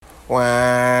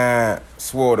Wah,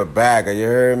 swore the bagger, you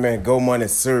heard me? Go Money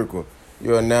Circle.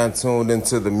 You are now tuned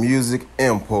into the Music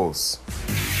Impulse.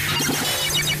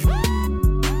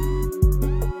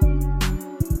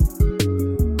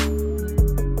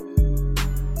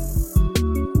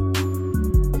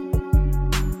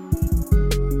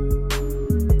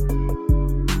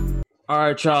 All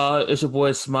right, y'all. It's your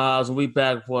boy Smiles, and we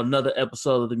back for another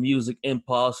episode of the Music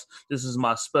Impulse. This is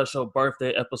my special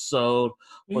birthday episode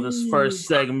for this first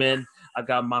segment. I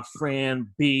got my friend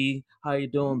B. How you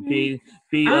doing, B?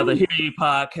 B of the Hear You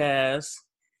podcast.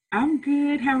 I'm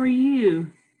good. How are you?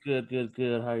 Good.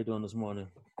 How you doing this morning?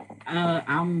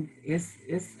 It's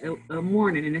a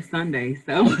morning and it's Sunday,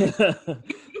 so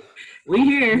we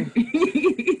here.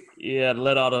 Yeah, to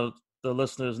let all the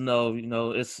listeners know,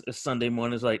 it's Sunday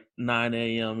morning. It's like 9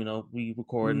 a.m. We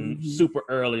recording super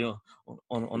early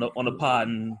on the pod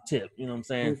and tip. You know what I'm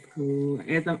saying? That's cool.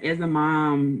 As a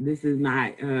mom, this is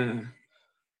not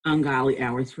ungodly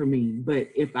hours for me. But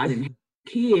if I didn't have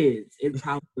kids, it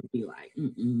probably would be like,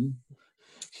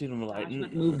 She'd be like,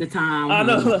 move the time. I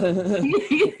know.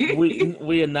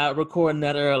 we are not recording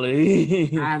that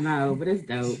early. I know, but it's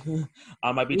dope.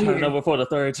 I might be turning over for the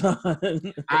third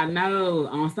time. I know.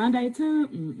 On Sunday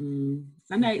too.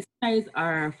 Sundays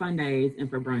are fun days and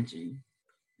for brunching.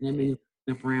 That means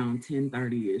around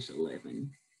 10:30ish,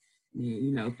 11.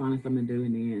 Yeah, finding something to do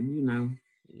and then,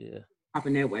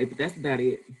 hopping that way. But that's about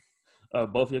it.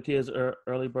 Both your kids are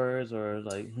early birds, or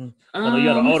like? I know you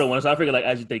got the older ones, so I figure like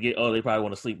as they get older, they probably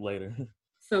want to sleep later.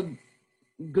 So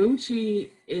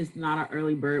Gucci is not an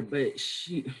early bird, but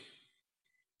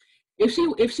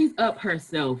if she's up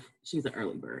herself, she's an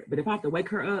early bird. But if I have to wake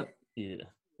her up,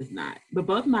 it's not. But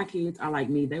both my kids are like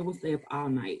me; they will stay up all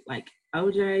night. Like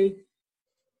OJ,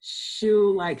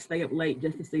 she'll like stay up late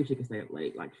just to see if she can stay up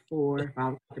late, like 4 or 5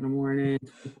 o'clock in the morning,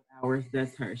 24 hours.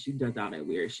 That's her. She does all that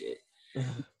weird shit.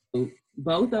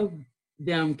 Both of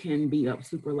them can be up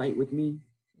super late with me.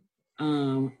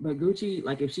 But Gucci,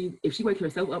 like if she wakes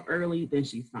herself up early, then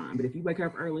she's fine. But if you wake her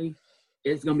up early,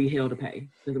 it's gonna be hell to pay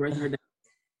because the rest of her day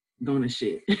is going to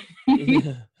shit.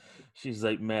 She's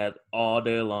like mad all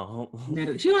day long.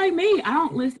 She like me. I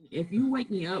don't listen. If you wake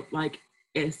me up like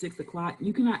at 6 o'clock,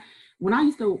 you cannot. When I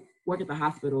used to work at the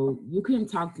hospital, you couldn't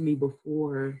talk to me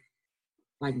before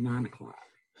like 9 o'clock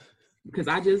because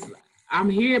I'm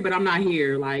here, but I'm not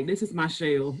here. Like, this is my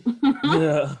shell.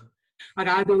 Yeah. Like,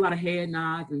 I do a lot of head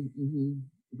nods and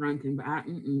grunting, but I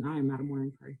am not a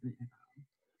morning person at all.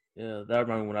 Yeah, that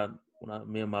remember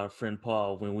when me and my friend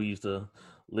Paul, when we used to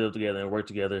live together and work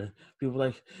together, people were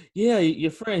like, yeah,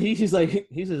 your friend, he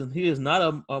is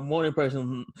not a morning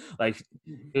person. Like,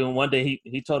 one day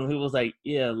he told him, he was like,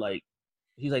 yeah, like,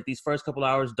 he's like, these first couple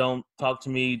hours, don't talk to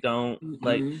me. Don't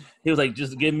like. He was like,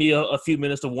 just give me a few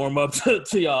minutes to warm up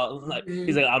to y'all. Like,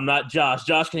 he's like, I'm not Josh.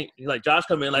 Josh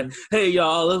come in like, hey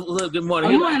y'all, let's good morning.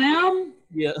 Oh, you one of them?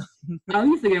 Yeah. I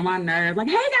used to get on my nerves. Like,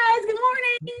 hey guys, good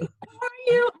morning. How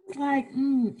are you? I was like,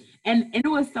 and it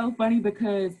was so funny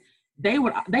because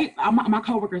my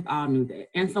coworkers all knew that,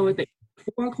 and so at the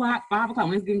 4 o'clock, 5 o'clock,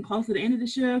 when it's getting close to the end of the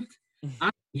shift,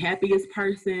 I'm the happiest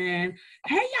person.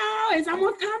 Hey y'all, it's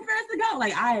almost time for us to go.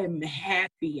 Like, I am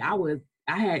happy. I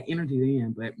had energy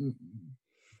then, but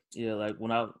yeah, like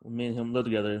when me and him lived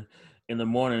together, in the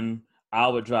morning I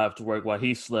would drive to work while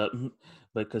he slept,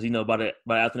 because by the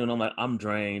afternoon I'm like, I'm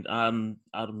drained. I'm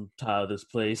tired of this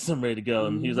place. I'm ready to go.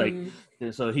 And he's like,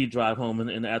 so he'd drive home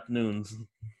in the afternoons.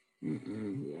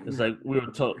 It's like we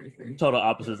were total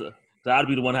opposites. So I'd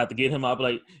be the one to have to get him up,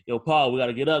 like, yo, Paul, we got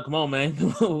to get up. Come on, man.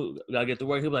 We got to get to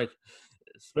work. He'd be like,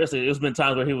 especially, there's been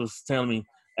times where he was telling me,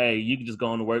 hey, you can just go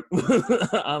on to work.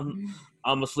 I'm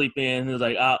going to sleep in. He was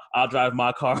like, I'll drive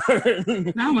my car. I'm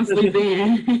going to sleep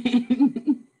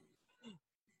in.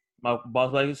 My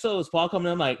boss was like, so is Paul coming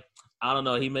in? I'm like, I don't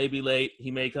know. He may be late.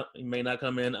 He may not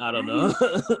come in. I don't know.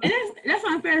 And that's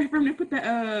unfair for him to put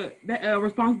that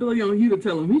responsibility on you to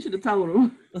tell him. He should have told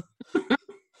him.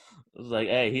 It was like,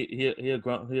 hey, he a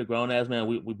grown ass man.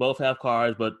 We both have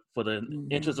cars, but for the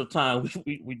interest of time,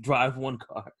 we drive one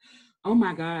car. Oh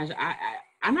my gosh, I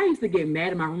used to get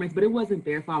mad at my roommates, but it wasn't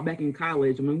their fault. Back in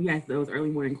college, when we had those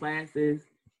early morning classes,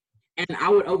 and I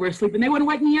would oversleep, and they wouldn't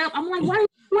wake me up. I'm like, why did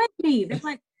you wake me? They're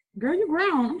like, girl, you're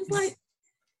grown. I'm just like,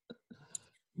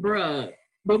 bruh.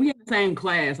 But we had the same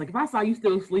class. Like, if I saw you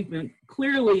still sleeping,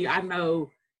 clearly I know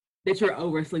that you're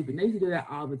oversleeping. They used to do that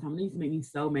all the time. They used to make me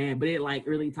so mad, but it like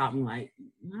really taught me like,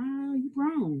 no, you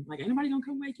grown. Like, ain't nobody gonna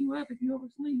come wake you up if you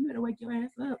oversleep. You better wake your ass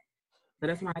up. So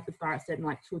that's when I had to start setting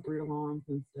like 2 or 3 alarms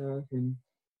and stuff. And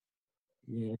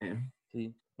yeah.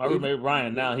 See, My roommate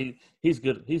Ryan now he's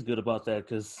good. He's good about that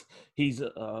because he's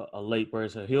a late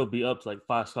bird, so he'll be up to like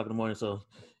 5 o'clock in the morning. So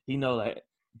he know like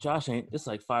Josh ain't. It's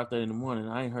like 5:30 in the morning.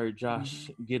 I ain't heard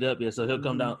Josh get up yet, so he'll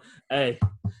come down. Hey,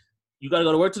 you gotta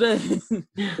go to work today.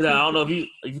 I don't know if you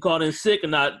called in sick or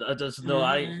not. I just know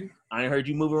I ain't heard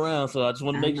you move around, so I just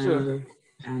want to make sure.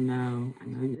 I know.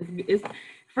 It's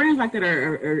friends like that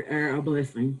are a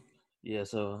blessing. Yeah,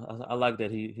 so I like that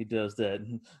he does that.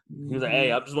 He was like,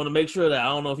 "Hey, I just want to make sure that I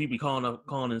don't know if he be calling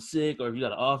in sick or if you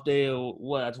got an off day or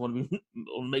what. I just want to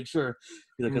make sure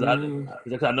because I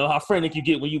know how frantic you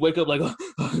get when you wake up like."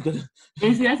 And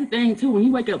see, that's the thing too. When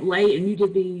you wake up late and you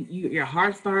just your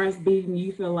heart starts beating,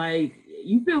 you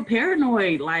feel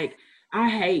paranoid. Like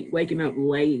I hate waking up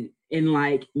late and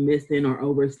like missing or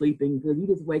oversleeping because you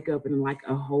just wake up in like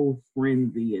a whole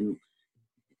frenzy and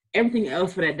everything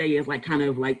else for that day is like kind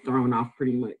of like thrown off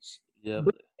pretty much. Yeah.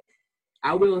 But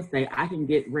I will say I can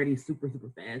get ready super, super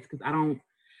fast because I don't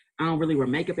really wear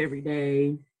makeup every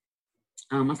day.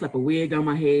 I slap a wig on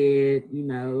my head,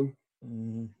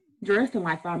 dressed in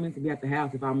like 5 minutes to be at the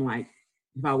house if I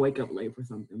wake up late for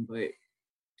something. But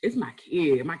it's my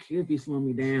kid. My kids be slowing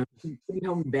me down. They be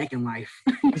holding me back in life.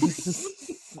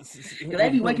 They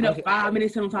be waking up 5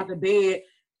 minutes on top of the bed,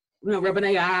 rubbing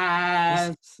their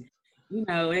eyes.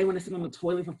 They want to sit on the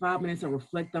toilet for 5 minutes and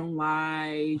reflect on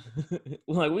life.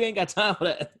 Like we ain't got time for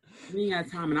that. We ain't got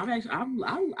time, and I've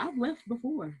left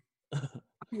before. I've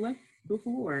left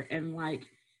before, and like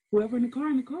whoever in the car.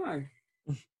 I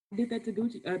did that to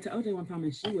OJ one time,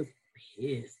 and she was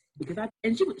pissed because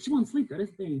she wasn't asleep.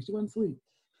 That's the thing. She wasn't asleep.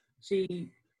 She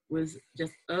was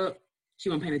just up. She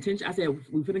wasn't paying attention. I said,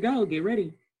 "We finna go. Get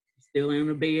ready." Still laying on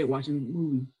the bed watching a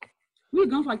movie. We were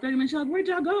gone for like 30 minutes. She's like, "Where'd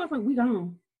y'all go?" I was like, "We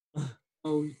gone."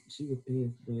 Oh, she was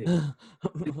pissed, but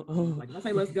like if I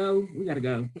say let's go, we gotta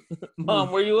go.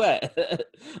 Mom, where you at?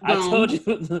 I told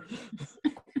you.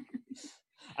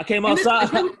 I came outside.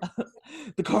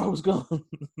 The car was gone.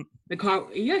 The car,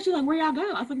 yeah, she's like, where y'all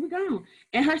go? I was like, we gone.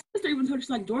 And her sister even told her, she's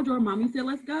like, Georgia, mommy said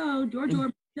let's go.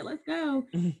 Georgia said let's go.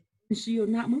 And she was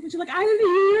not moving. She's like, I didn't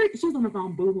hear it. She was on the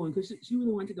phone boo-hooing because she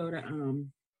really wanted to go to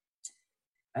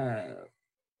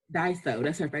Daiso.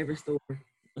 That's her favorite store.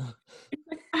 It's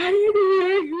like, I didn't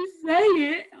hear you say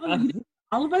it. I was like,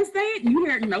 all of us say it? You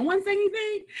heard no one say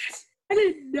anything? I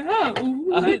didn't know.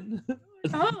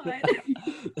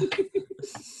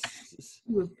 She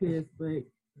was pissed, but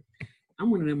I'm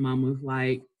one of them mamas.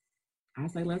 Like, I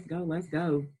say, let's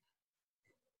go.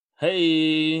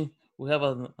 Hey, we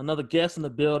have another guest in the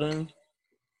building.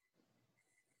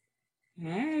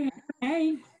 Hey.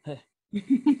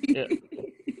 Yeah.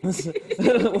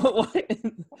 What?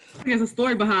 There's a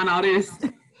story behind all this.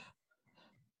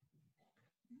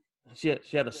 She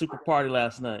had a super party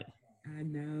last night. I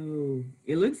know.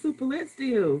 It looks super lit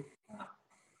still.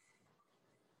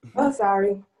 Oh,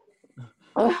 sorry.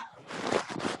 Are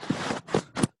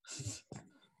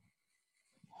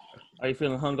you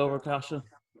feeling hungover, Kasha?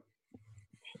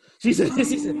 She said.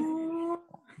 You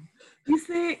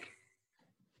sick?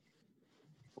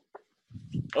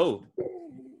 Oh.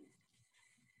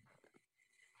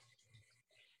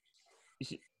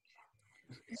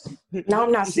 No,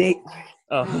 I'm not sick.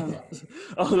 Oh,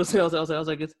 I was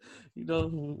like, it's,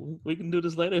 we can do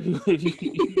this later if you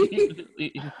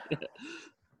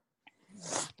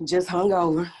Just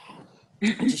hungover.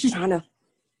 I'm just trying to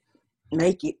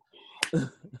make it.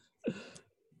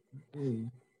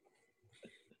 I'm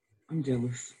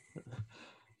jealous.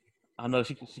 I know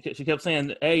she kept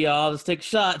saying, "Hey y'all, let's take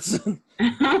shots."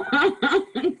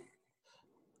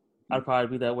 I'd probably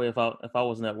be that way if I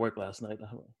wasn't at work last night.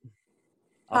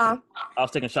 I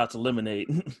was taking shots of lemonade.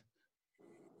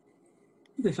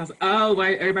 Oh,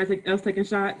 right. Everybody else taking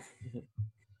shots?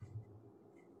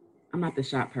 I'm not the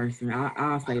shot person.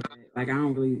 I'll say that. Like, I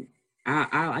don't really,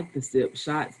 I like to sip.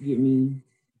 Shots get me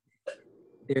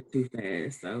there too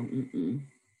fast. So,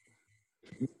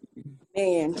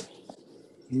 Man.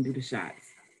 You do the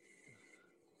shots.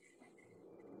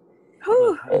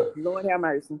 Whew. Lord have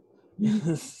mercy.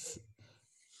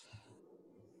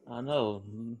 I know.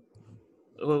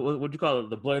 What'd you call it?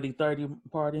 The Blurty 30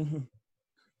 party?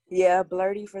 Yeah,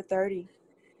 Blurty for 30.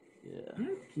 Yeah.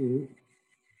 That's cute.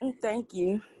 Thank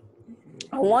you.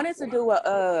 I wanted to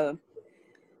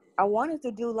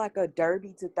do like a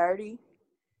derby to 30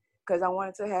 because I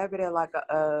wanted to have it at like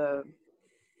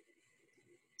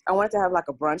I wanted to have like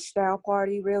a brunch style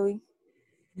party, really.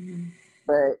 Mm-hmm.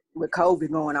 But with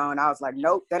COVID going on, I was like,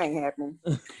 nope, that ain't happening.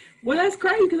 Well, that's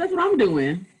crazy because that's what I'm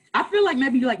doing. I feel like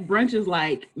maybe like brunch is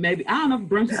like, maybe, I don't know if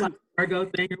brunch is like a Virgo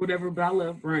thing or whatever, but I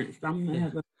love brunch. So I'm going to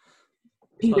have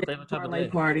a parlay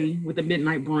party with a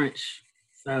midnight brunch.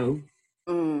 So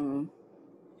Mm.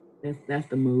 That's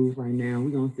the move right now. We're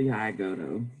gonna see how it go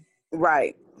though.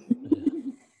 Right.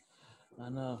 I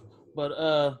know. But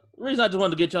the reason I just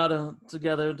wanted to get y'all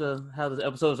together to have this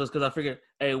episode is because I figured,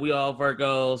 hey, we all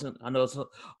Virgos, and I know it's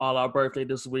all our birthday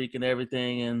this week and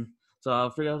everything, and so I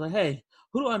figured I was like, hey,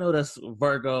 who do I know that's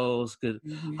Virgos could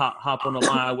hop on the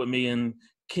line with me and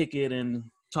kick it and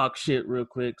talk shit real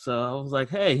quick. So I was like,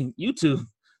 hey, you two.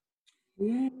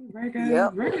 Yeah, Virgos.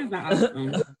 Yep. Virgos are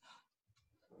awesome.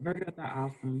 Virgos are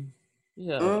awesome.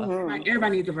 Yeah. Like,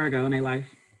 everybody needs a Virgo in their life.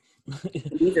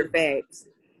 These are facts.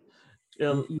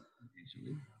 Yeah.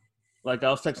 Like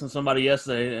I was texting somebody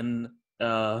yesterday, and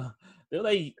they're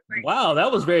like, "Wow,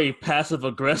 that was very passive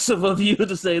aggressive of you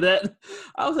to say that."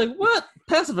 I was like, "What?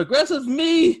 Passive aggressive?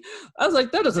 Me?" I was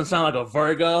like, "That doesn't sound like a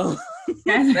Virgo."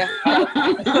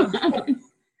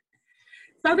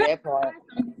 So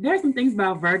there's some things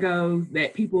about Virgos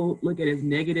that people look at as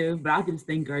negative, but I just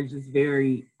think are just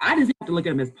I just have to look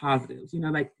at them as positives. You know,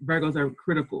 like Virgos are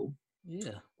critical.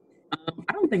 Yeah.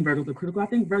 I don't think Virgos are critical. I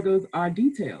think Virgos are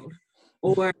detailed,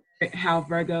 or how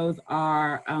Virgos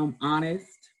are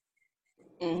honest.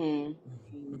 Mm-hmm.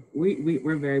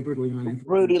 We're very brutally honest.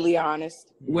 Brutally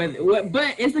honest. But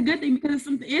it's a good thing because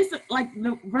it's like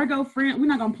the Virgo friend. We're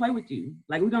not gonna play with you.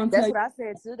 Like we're gonna. That's what I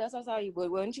said too. That's what I saw you.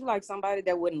 But wouldn't you like somebody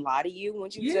that wouldn't lie to you?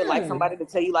 Wouldn't you just like somebody to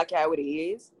tell you like how it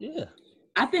is? Yeah.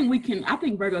 I think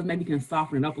Virgos maybe can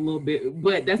soften it up a little bit,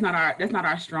 but that's not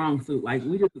our strong suit. Like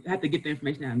we just have to get the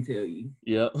information out and tell you.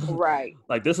 Yep. Right.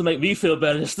 Like this will make me feel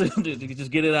better just to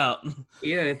just get it out.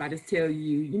 Yeah, if I just tell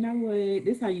you, you know what,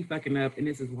 this is how you fucking up and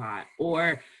this is why.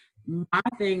 Or my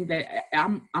thing that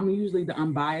I'm usually the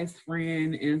unbiased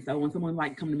friend, and so when someone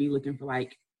like come to me looking for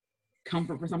like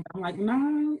comfort for something, I'm like,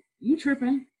 no, you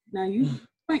tripping. No, you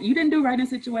didn't do right in a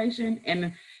situation,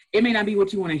 and it may not be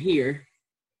what you want to hear.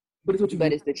 But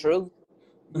it's the truth.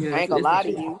 Yeah, I ain't gonna lie to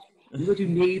you. It's what you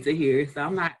need to hear. So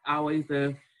I'm not always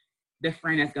the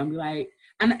friend that's gonna be like.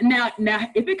 And now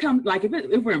if it comes like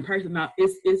if we're in person, now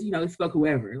it's fuck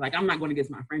whoever. Like I'm not going against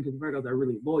my friend because Virgos are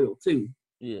really loyal too.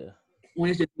 Yeah.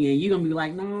 When it's just me and you gonna be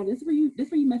like, no, this where you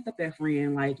messed up that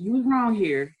friend. Like you was wrong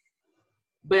here.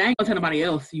 But I ain't gonna tell nobody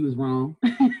else you was wrong.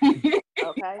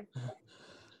 Okay.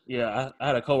 Yeah, I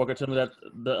had a coworker tell me that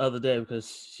the other day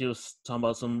because she was talking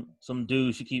about some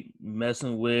dude she keep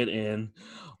messing with, and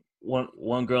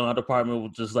one girl in our department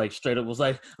was just like straight up was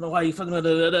like, I don't know why you fucking and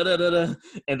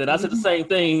then I said the same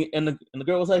thing, and the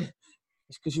girl was like,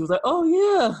 because she was like, oh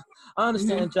yeah, I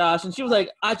understand, Josh, and she was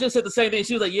like, I just said the same thing.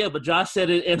 She was like, yeah, but Josh said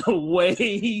it in a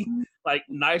way like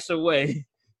nicer way.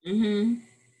 Mm-hmm.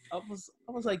 I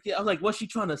was like, yeah. I was like, what she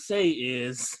trying to say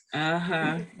is, you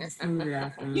know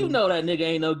that nigga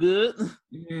ain't no good.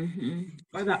 Mm-hmm.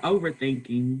 Or the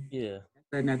overthinking. Yeah,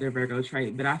 that's another Virgo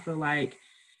trait. But I feel like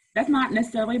that's not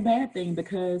necessarily a bad thing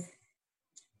because,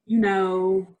 me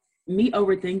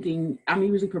overthinking, I'm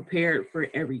usually prepared for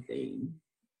everything.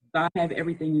 So I have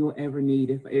everything you'll ever need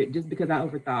just because I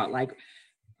overthought. Like,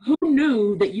 who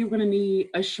knew that you're gonna need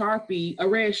a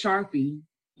red Sharpie?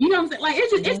 You know what I'm saying? Like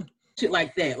it's just it's shit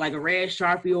like that, like a red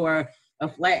Sharpie or a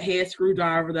flathead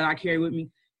screwdriver that I carry with me,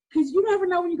 because you never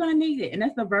know when you're gonna need it. And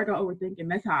that's the Virgo overthinking.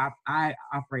 That's how I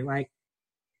operate. Like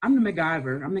I'm the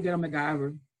MacGyver. I'm the ghetto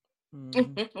MacGyver.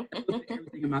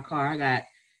 Everything in my car. I got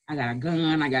a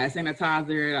gun. I got a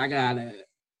sanitizer. I got a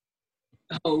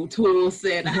whole tool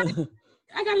set. I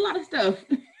got a lot of stuff.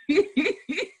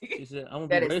 She said, I'm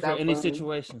gonna be ready for any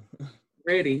situation.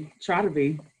 Ready. Try to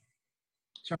be.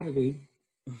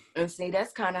 And see,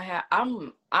 that's kind of how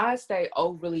I stay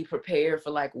overly prepared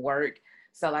for like work.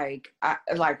 So like I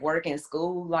like work in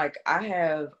school, like I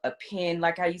have a pen,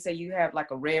 like how you say you have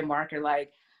like a red marker,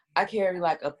 like I carry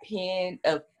like a pen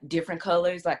of different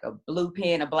colors, like a blue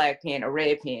pen, a black pen, a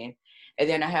red pen. And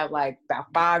then I have like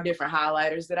about 5 different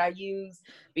highlighters that I use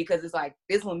because it's like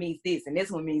this one means this and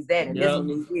this one means that and this one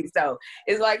means this. So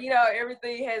it's like,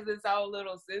 everything has its own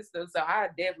little system. So I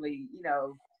definitely,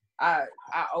 I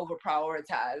over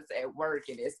prioritize at work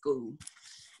and at school.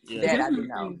 Yeah. That I do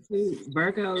know.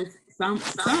 Virgos, some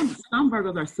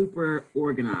Virgos are super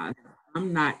organized.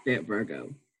 I'm not that Virgo.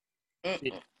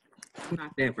 Mm-mm. I'm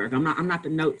not that Virgo. I'm not the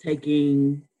note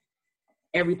taking.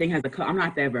 Everything has a color. I'm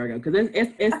not that Virgo because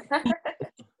it's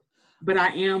but I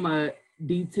am a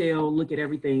detail, look at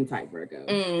everything type Virgo.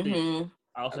 Mm-hmm.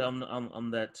 I'll say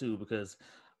I'm that too because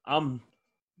I'm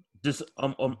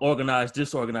organized,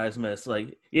 disorganized mess.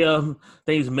 Like,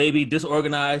 things may be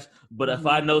disorganized, but if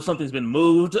I know something's been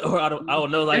moved or I will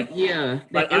know like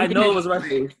I know it was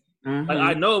right. Like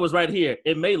I know it was right here.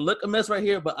 It may look a mess right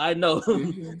here, but I know.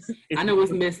 I know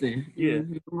what's missing. Yeah.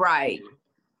 Right.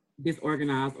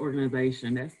 Disorganized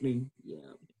organization. That's me. Yeah.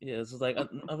 Yeah, it's just like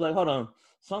I'm like, hold on,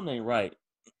 something ain't right.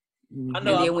 I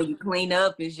know. And then when you clean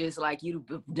up, it's just like you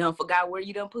done forgot where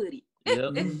you done put it.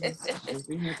 Yep.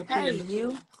 Hey,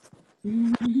 you.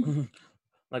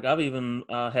 Like I've even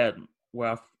had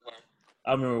where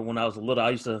I remember when I was little, I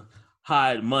used to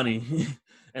hide money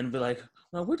and be like,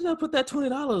 well, where did I put that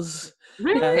 $20?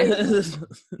 Really?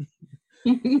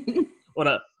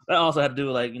 That also had to do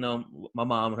with, like, my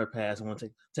mom and her past. I want to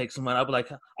take some money. I'd be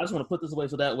like, I just want to put this away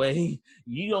so that way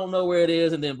you don't know where it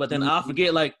is. And then I'll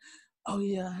forget, like, oh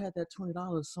yeah, I had that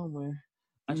 $20 somewhere.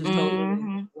 I just don't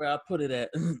know where I put it at.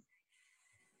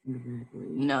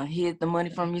 Hid the money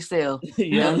from yourself.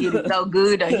 Yeah. Hid it so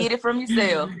good. Hid it from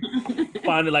yourself.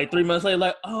 Find it like 3 months later,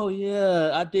 like, oh yeah,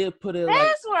 I did put it.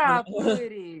 That's where I put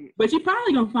it. But you're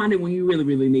probably gonna find it when you really,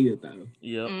 really need it, though.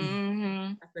 Yep.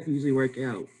 That stuff usually work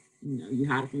out. You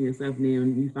hide it from yourself, and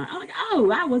then you find,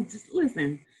 I was just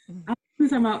listen. I was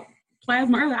talking about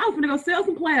plasma earlier. I was gonna go sell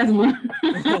some plasma.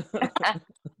 I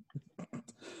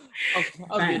was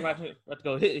getting right to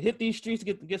go hit these streets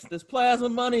to get this plasma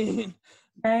money.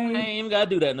 I ain't even gotta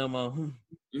do that no more.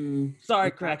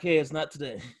 Sorry, crackheads, not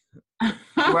today.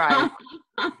 Right.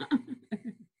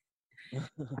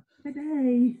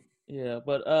 Today. Yeah,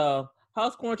 but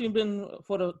how's quarantine been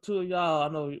for the two of y'all? I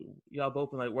know y'all both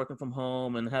been like working from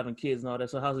home and having kids and all that.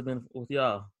 So how's it been with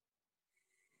y'all?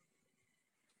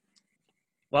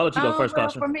 Why would you go first,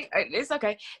 Kasha? For me, it's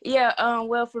okay. Yeah.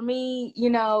 Well, for me,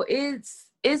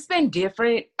 it's been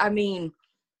different. I mean,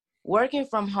 working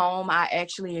from home, I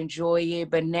actually enjoy it.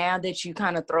 But now that you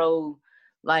kind of throw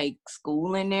like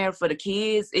school in there for the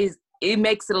kids, it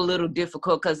makes it a little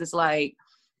difficult because it's like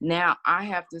now I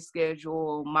have to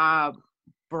schedule my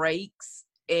breaks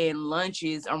and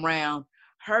lunches around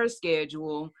her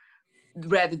schedule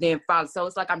rather than follow. So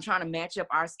it's like I'm trying to match up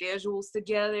our schedules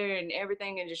together and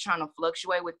everything and just trying to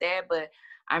fluctuate with that. But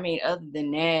I mean, other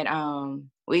than that,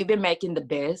 we've been making the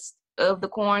best of the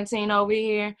quarantine over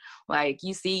here. Like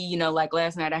you see, like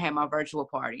last night I had my virtual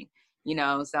party,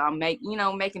 so I'm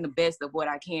making the best of what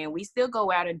I can. We still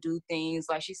go out and do things,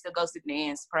 like she still goes to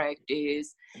dance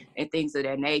practice and things of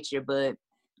that nature. But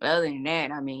other than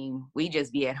that, I mean, we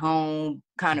just be at home,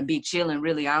 kind of be chilling.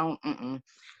 Really, I don't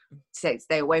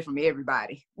stay away from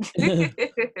everybody. I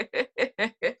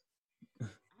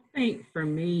think for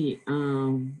me,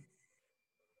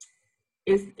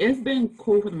 it's been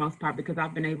cool for the most part because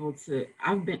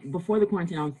before the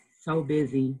quarantine, I was so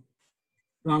busy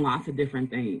doing lots of different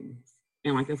things.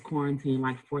 And like this quarantine,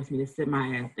 like forced me to sit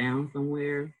my ass down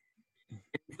somewhere.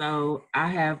 And so I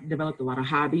have developed a lot of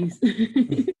hobbies.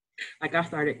 Like I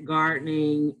started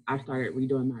gardening, I started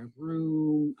redoing my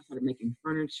room, I started making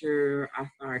furniture, I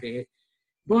started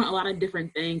doing a lot of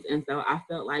different things. And so I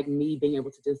felt like me being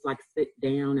able to just like sit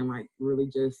down and like really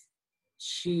just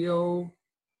chill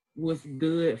was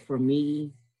good for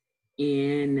me.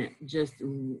 And just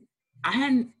I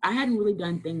hadn't really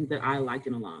done things that I liked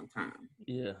in a long time.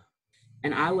 Yeah.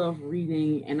 And I love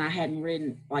reading, and I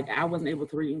hadn't I wasn't able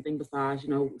to read anything besides,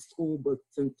 school books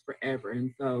since forever.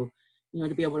 And so,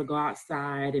 to be able to go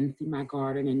outside and see my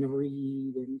garden and to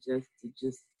read and just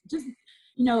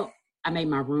I made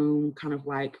my room kind of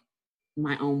like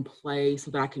my own place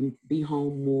so that I can be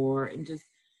home more and just,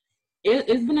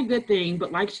 it's been a good thing.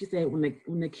 But like she said, when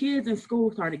the kids in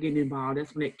school started getting involved,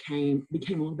 that's when it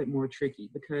became a little bit more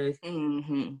tricky because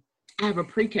I have a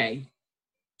pre-K.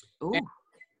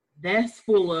 That's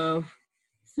full of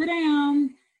sit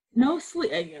down, no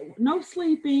sleeping,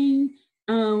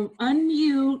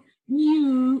 unmute,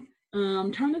 mute,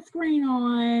 turn the screen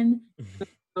on,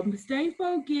 stay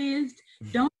focused,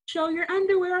 don't show your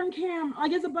underwear on camera.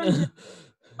 Like it's a bunch of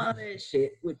other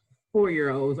shit with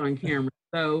 4-year-olds on camera.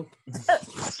 So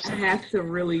I have to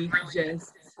really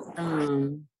just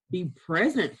be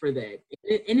present for that.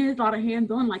 And it's a lot of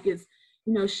hands-on, like it's,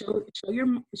 show your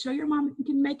mom if you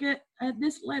can make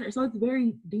this letter. So it's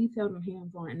very detailed and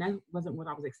hands-on, and that wasn't what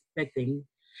I was expecting.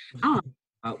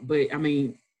 But I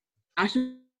mean, I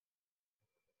should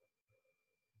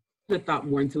have thought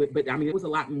more into it. But I mean, it was a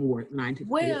lot more than I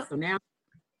anticipated. So now,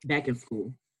 back in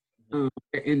school,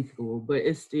 they're in school, but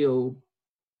it's still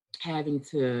having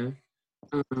to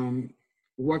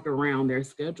work around their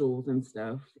schedules and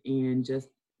stuff, and just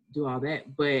do all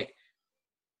that. But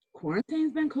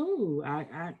quarantine's been cool.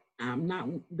 I'm not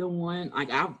the one,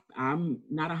 like I'm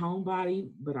not a homebody,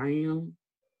 but I am.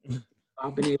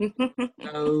 I've been able to do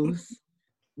those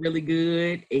really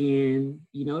good, and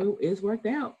it's worked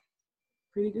out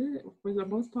pretty good for the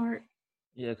most part.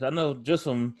 Yeah, because I know just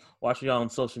from watching y'all on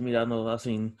social media, I know I've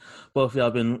seen both of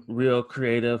y'all been real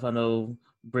creative. I know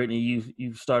Brittany,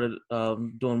 you started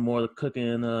doing more of the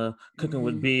cooking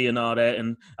with B and all that,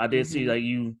 and I did see like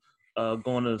you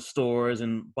going to stores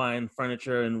and buying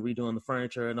furniture and redoing the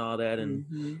furniture and all that,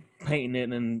 and painting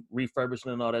it and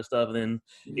refurbishing and all that stuff. And then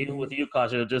even with you,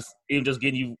 Kasha, just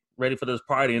getting you ready for this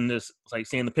party and just like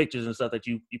seeing the pictures and stuff that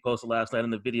you posted last night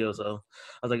in the video. So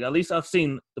I was like, at least I've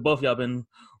seen the both of y'all been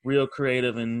real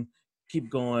creative and keep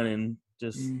going and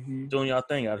just doing y'all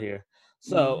thing out here.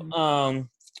 So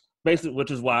basically,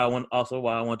 which is why I want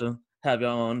to have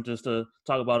y'all on just to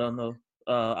talk about it.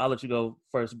 I'll let you go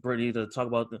first, Brittany, to talk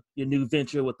about your new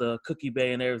venture with the Cookie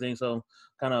Bay and everything. So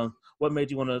kind of what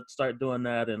made you want to start doing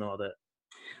that and all that?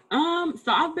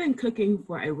 So I've been cooking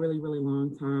for a really, really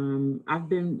long time. I've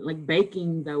been like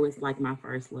baking though is like my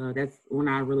first love. That's when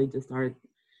I really just started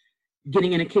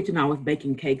getting in the kitchen. I was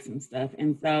baking cakes and stuff.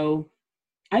 And so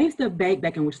I used to bake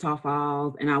back in Wichita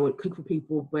Falls and I would cook for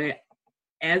people, but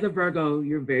as a Virgo,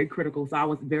 you're very critical. So I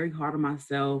was very hard on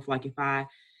myself. Like if I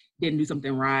didn't do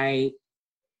something right,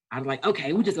 I was like,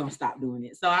 okay, we're just gonna stop doing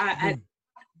it. So I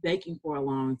baking for a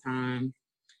long time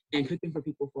and cooking for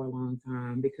people for a long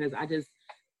time because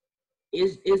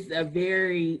it's a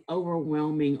very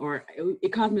overwhelming, or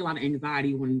it caused me a lot of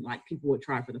anxiety when like people would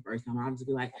try for the first time. I'd just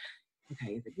be like,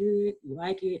 okay, is it good? You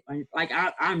like it? Like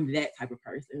I'm that type of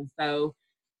person. So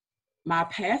my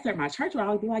pastor at my church would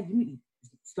always be like, you need to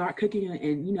start cooking,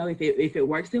 and you know, if it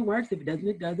works, it works. If it doesn't,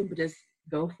 it doesn't. But just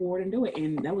go forward and do it.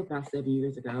 And that was about 7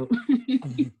 years ago.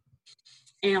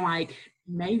 And like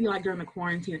maybe like during the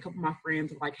quarantine, a couple of my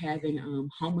friends were like having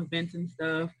home events and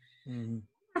stuff.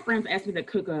 My friends asked me to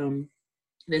cook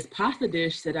this pasta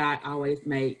dish that I always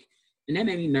make, and that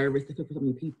made me nervous to cook for so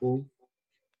many people.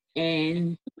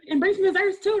 And bring some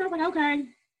desserts too. And I was like, okay.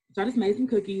 So I just made some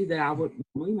cookies that I would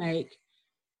normally make.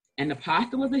 And the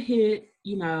pasta was a hit,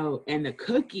 you know, and the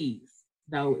cookies,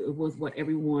 though, it was what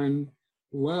everyone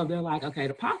loved. They're like, okay,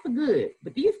 the pasta good,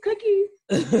 but these cookies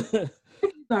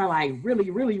are like really,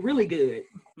 really, really good.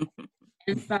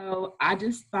 And so I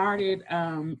just started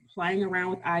playing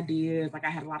around with ideas. Like I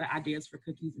had a lot of ideas for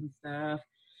cookies and stuff.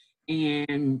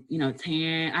 And, you know,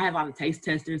 I had a lot of taste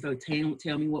testers. So Tan would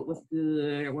tell me what was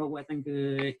good or what wasn't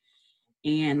good.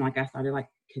 And like I started like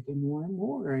cooking more and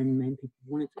more, and then people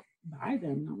wanted to buy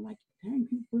them. And I'm like, dang,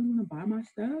 people really want to buy my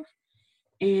stuff.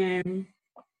 And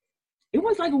it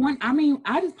was like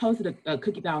I just posted a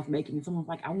cookie that I was making, and someone was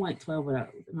like, I want 12 of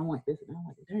those, and I want this. And I'm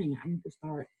like, dang, I need to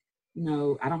start, you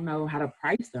know, I don't know how to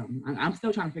price them. I'm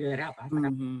still trying to figure that out. But I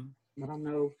don't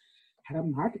know how to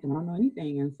market them. I don't know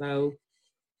anything. And so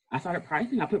I started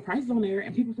pricing. I put prices on there,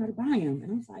 and people started buying them.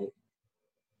 And I was like,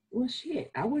 well,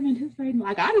 shit, I wasn't anticipating.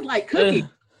 Like, I just like cooking.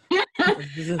 I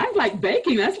was like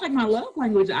baking. That's like my love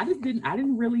language. I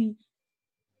didn't really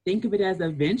think of it as a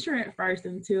venture at first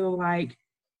until like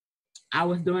I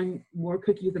was doing more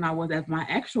cookies than I was as my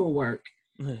actual work.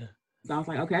 So I was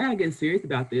like, okay, I gotta get serious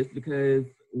about this, because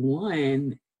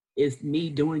one, it's me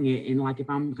doing it. And like, if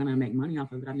I'm gonna make money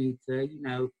off of it, I need to, you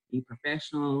know, be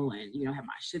professional and, you know, have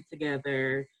my shit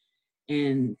together.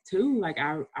 And two, like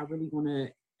I really want to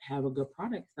have a good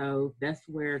product. So that's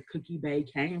where Cookie Bay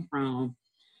came from.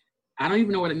 I don't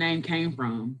even know where the name came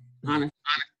from, honestly.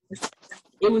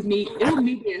 It was me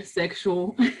being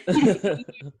sexual,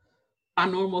 my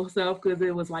normal self, because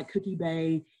it was like Cookie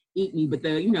Bay, eat me, but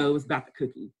it was about the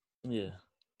cookie. Yeah.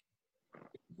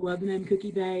 People love the name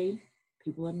Cookie Bay.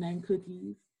 People love the name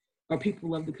cookies, or people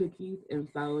love the cookies. And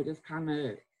so it just kind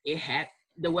of,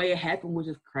 the way it happened was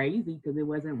just crazy, because it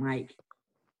wasn't like,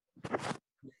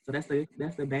 so that's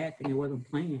the bad thing. It wasn't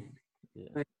planned. Yeah.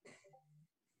 But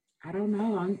I don't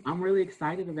know. I'm really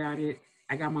excited about it.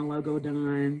 I got my logo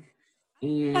done.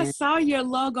 And I saw your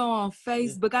logo on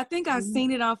Facebook. I think I've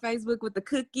seen it on Facebook with the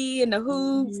cookie and the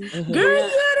hoops. Girl, yeah,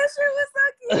 that shit was so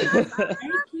cute.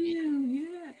 Thank you.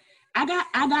 Yeah. I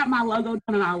got my logo done,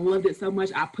 and I loved it so much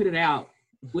I put it out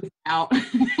without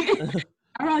I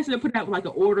probably should have put it out with like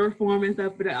an order form and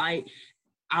stuff, but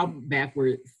I'm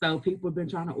backwards. So people have been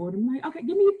trying to order. I'm like, okay,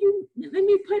 let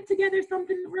me put together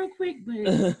something real quick. But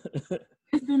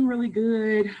it's been really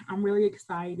good. I'm really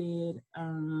excited.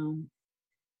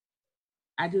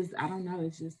 I don't know.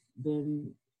 It's just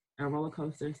been a roller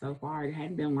coaster so far. It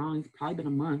hadn't been long. It's probably been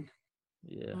a month.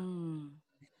 Yeah.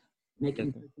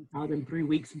 Making cookies. Probably been 3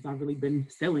 weeks since I've really been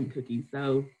selling cookies.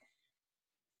 So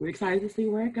we're excited to see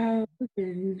where it goes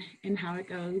and how it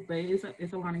goes. But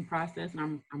it's a learning process,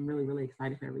 and I'm really, really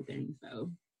excited for everything.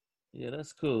 So yeah,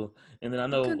 that's cool. And then I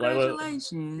know,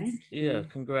 congratulations. Yeah,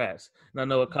 congrats. And I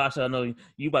know, Akasha, I know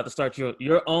you about to start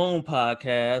your own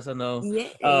podcast. I know.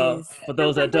 Yes. For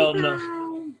those that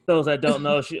don't those that don't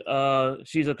know,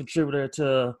 she's a contributor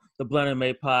to the Blended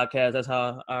Mate podcast. That's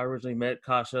how I originally met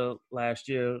Kasha last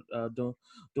year,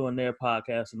 doing their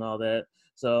podcast and all that.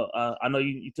 So I know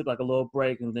you took like a little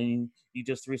break, and then you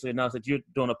just recently announced that you're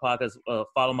doing a podcast,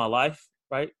 Follow My Life,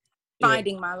 right?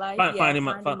 Finding My Life. Finding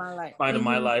my life. Finding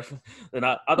my life. And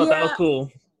I thought that was cool.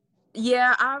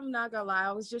 Yeah, I'm not gonna lie.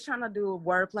 I was just trying to do a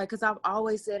wordplay because I've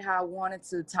always said how I wanted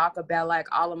to talk about like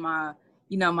all of my,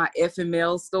 my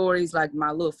FML stories, like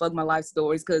my little fuck my life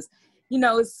stories, because,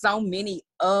 it's so many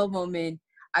of them. And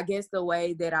I guess the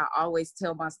way that I always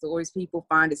tell my stories, people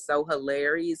find it so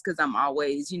hilarious because I'm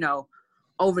always,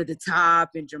 over the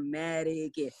top and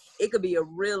dramatic. And it could be a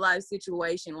real life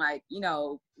situation, like,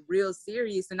 real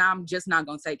serious. And I'm just not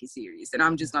gonna take it serious. And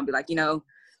I'm just gonna be like,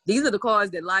 these are the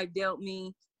cards that life dealt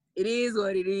me. It is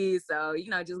what it is. So,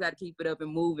 just got to keep it up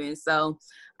and moving. So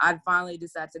I finally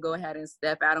decided to go ahead and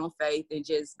step out on faith and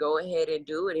just go ahead and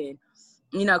do it. And,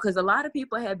 because a lot of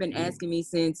people have been asking me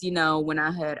since, when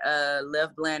I had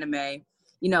left Blended Mate,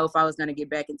 if I was going to get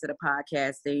back into the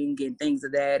podcasting and things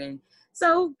of that. And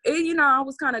so, I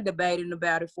was kind of debating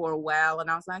about it for a while. And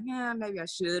I was like, yeah, maybe I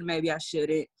should, maybe I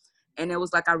shouldn't. And it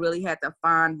was like I really had to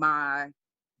find my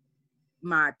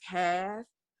path,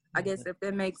 I guess, if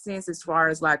that makes sense, as far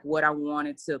as like what I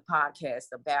wanted to podcast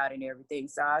about and everything.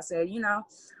 So I said,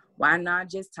 why not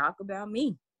just talk about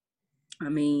me? I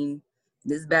mean,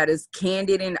 this is about as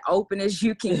candid and open as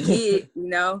you can get,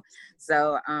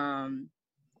 So,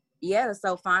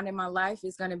 so Finding My Life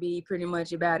is going to be pretty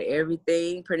much about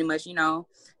everything, pretty much,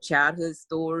 childhood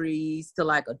stories to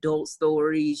like adult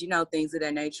stories, things of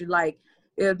that nature. Like,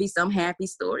 there'll be some happy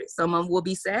stories. Some of them will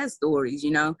be sad stories,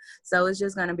 So it's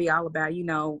just going to be all about,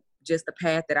 just the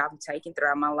path that I've taken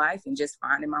throughout my life and just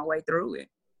finding my way through it.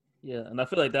 Yeah, and I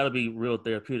feel like that'll be real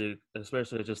therapeutic,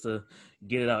 especially just to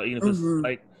get it out, even if it's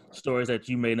like stories that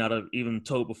you may not have even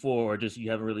told before, or just you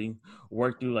haven't really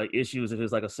worked through like issues, if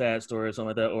it's like a sad story or something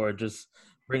like that, or just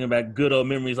bringing back good old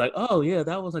memories like, oh yeah,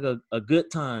 that was like a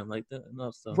good time, like that.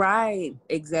 So. Right,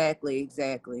 exactly.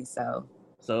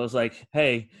 So it's like,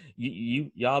 hey,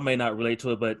 y'all may not relate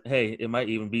to it, but hey, it might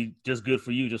even be just good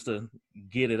for you just to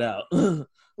get it out.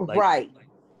 Right.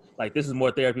 Like this is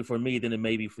more therapy for me than it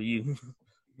may be for you.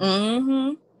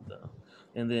 Mm-hmm. So,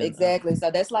 and then exactly.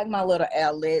 So that's like my little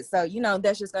outlet. So,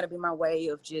 that's just going to be my way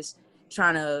of just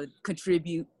trying to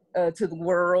contribute to the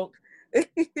world.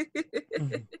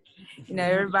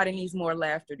 Everybody needs more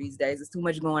laughter these days. There's too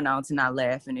much going on to not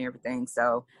laugh and everything.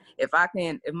 So if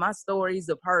my stories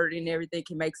of hurt and everything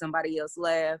can make somebody else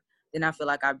laugh, then I feel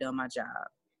like I've done my job.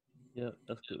 Yeah,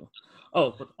 that's cool.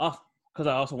 Oh, but because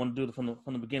I also want to do it from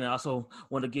the beginning. I also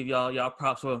want to give y'all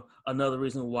props for another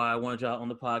reason why I wanted y'all on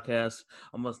the podcast.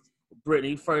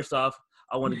 Brittany, first off,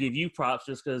 I want to give you props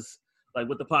just because, like,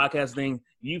 with the podcast thing,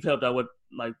 you've helped out with,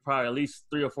 like, probably at least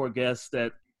 3 or 4 guests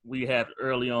that we had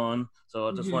early on. So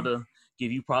I just want to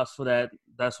give you props for that.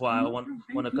 That's why I want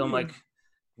to come, like,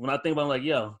 when I think about it, I'm like,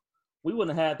 yo, we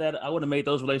wouldn't have had that. I wouldn't have made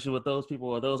those relationships with those people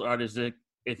or those artists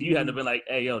if you hadn't been like,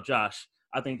 hey, yo, Josh,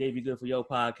 I think they'd be good for your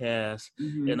podcast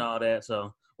and all that.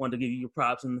 So wanted to give you your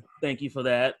props and thank you for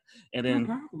that. And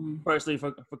then personally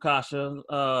for Kasha,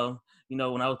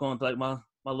 when I was going through like my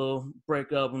little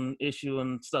breakup and issue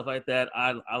and stuff like that,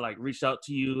 I like reached out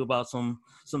to you about some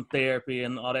therapy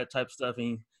and all that type of stuff,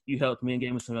 and you helped me and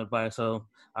gave me some advice. So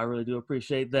I really do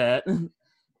appreciate that.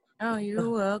 Oh, you're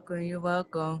welcome. You're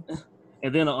welcome.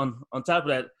 And then on top of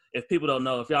that, if people don't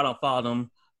know, if y'all don't follow them,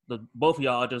 both of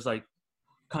y'all are just like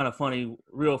kind of funny,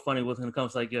 real funny when it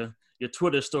comes to like your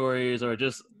Twitter stories or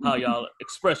just how y'all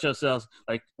express yourselves,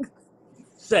 like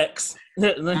sex,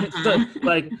 like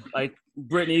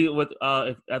Brittany with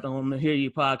at the Home to Hear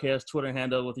You podcast Twitter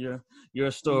handle with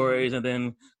your stories, and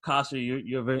then Kasha,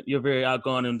 you're very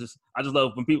outgoing, and I just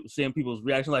love when people seeing people's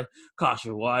reaction, like,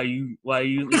 Kasha, why are you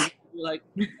like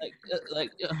it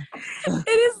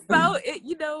is so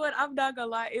you know what, I'm not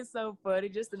gonna lie, it's so funny.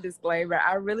 Just a disclaimer,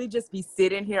 I really just be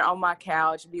sitting here on my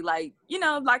couch, be like,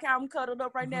 like how I'm cuddled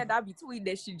up right now, and I'll be tweeting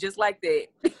that shit just like that.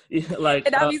 Yeah, like,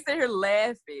 and I'll be sitting here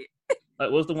laughing.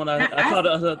 Like, what's the one I called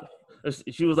her?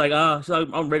 She was like, she's like,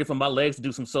 I'm ready for my legs to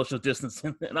do some social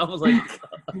distancing, and I was like,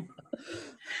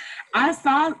 I was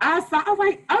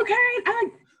like, okay,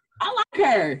 I like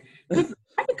her.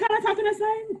 I can kind of talking the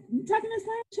same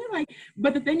shit. Like,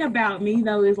 but the thing about me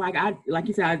though is like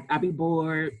you said, I be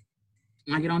bored.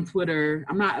 I get on Twitter.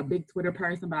 I'm not a big Twitter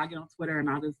person, but I get on Twitter and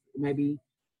I'll just maybe,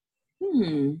 I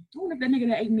wonder if that nigga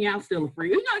that ate me out still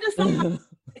free. Just something.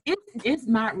 It's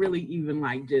not really even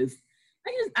like just.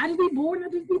 I just be bored and I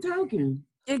just be talking.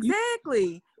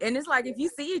 Exactly. And it's like, if you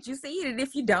see it, you see it. And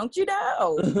if you don't, you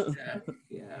don't.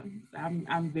 Yeah.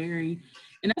 I'm very,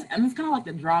 And that's kind of like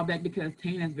the drawback because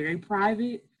Tina is very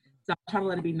private. So I try to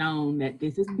let it be known that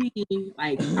this is me.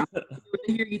 Like, I'm going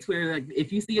to hear you, Twitter. Like,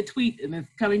 if you see a tweet and it's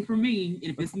coming from me,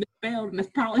 and if it's misspelled, and it's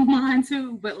probably mine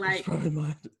too. But like,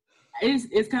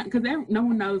 it's kind of, because no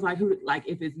one knows like who, like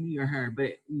if it's me or her.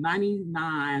 But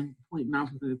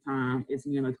 99.9% of the time, it's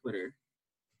me on the Twitter.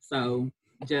 So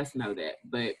just know that.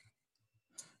 But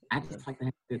I just like to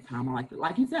have a good time. I like to,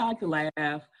 like you said, I like to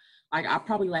laugh. Like I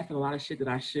probably laugh at a lot of shit that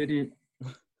I shouldn't.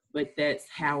 But that's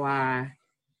how I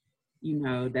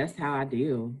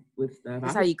deal with stuff.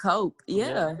 That's how you cope.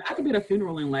 Yeah. I could be at a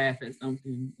funeral and laugh at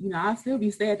something. I'll still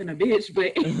be sad than a bitch,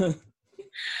 but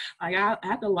like I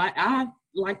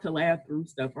like to laugh through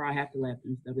stuff, or I have to laugh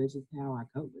through stuff. That's just how I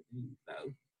cope with things.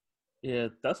 So yeah,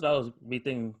 that's what I was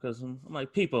thinking, because I'm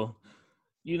like, people,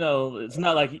 it's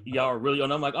not like y'all are really on.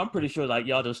 I'm like, I'm pretty sure like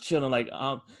y'all just chilling, like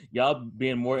y'all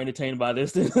being more entertained by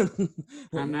this than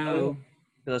I know.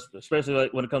 Especially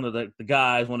like when it comes to the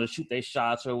guys want to shoot their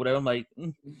shots or whatever. I'm like,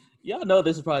 y'all know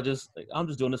this is probably just like, I'm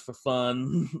just doing this for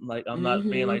fun. Like I'm not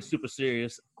being like super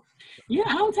serious. Yeah,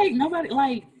 I don't take nobody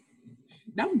like.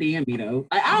 Don't DM me though.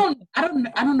 Like, I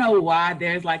don't know why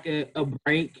there's like a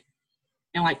break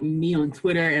and like me on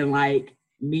Twitter and like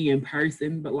me in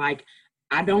person, but like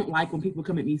I don't like when people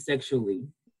come at me sexually,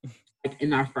 like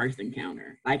in our first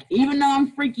encounter. Like even though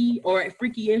I'm freaky or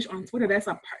freaky-ish on Twitter, that's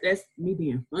me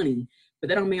being funny. But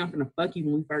that don't mean I'm gonna fuck you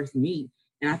when we first meet.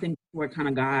 And I think we're kind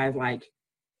of guys like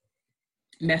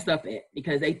mess up at,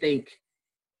 because they think,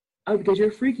 oh, because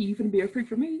you're freaky, you finna be a freak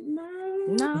for me.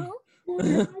 No. Well, that's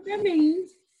not what that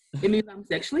means. It means I'm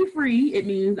sexually free. It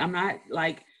means I'm not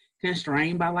like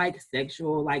constrained by like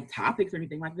sexual like topics or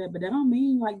anything like that. But that don't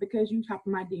mean like because you hop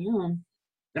in my DM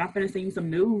that I'm finna send you some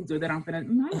nudes or that I'm finna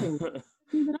no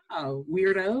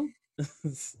weirdo.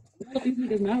 These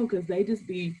niggas know because they just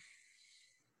be.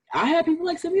 I have people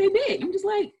like send me a dick. I'm just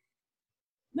like,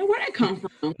 no, where'd that come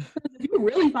from? If you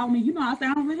really follow me, I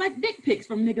don't really like dick pics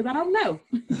from niggas I don't know.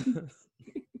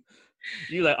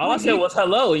 You like, all I said was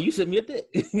hello, and you sent me a dick.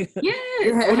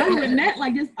 Yes, or not even that,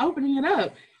 like just opening it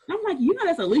up. And I'm like,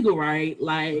 that's illegal, right?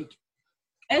 Like,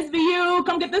 SVU,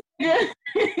 come get this nigga.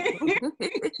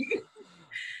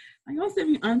 Like, don't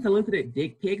send me unsolicited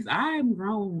dick pics. I'm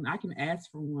grown. I can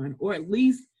ask for one, or at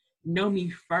least know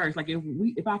me first. Like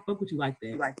if I fuck with you like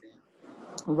that,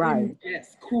 right?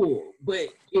 That's cool. But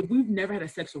if we've never had a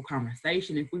sexual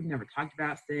conversation, if we've never talked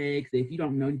about sex, if you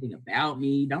don't know anything about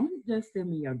me, don't just send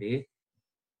me your dick.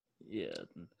 Yeah,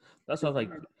 that's what I was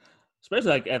like. Especially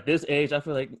like at this age, I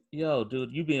feel like, yo,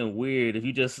 dude, you being weird if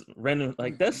you just random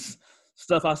like that's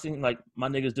stuff I've seen like my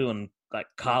niggas doing like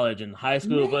college and high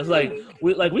school. But it's like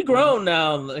we grown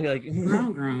now. Like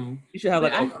grown. You should have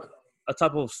like a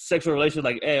type of sexual relation,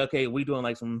 like, hey, okay, we doing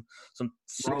like some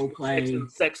role play,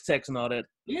 sex text and all that.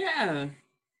 Yeah.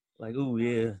 Like, ooh,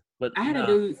 yeah. But I had a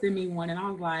dude send me one, and I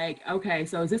was like, okay,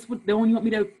 so is this the one you want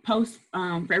me to post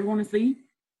for everyone to see?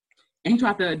 And he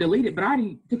tried to delete it, but I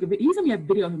already took a video. He sent me a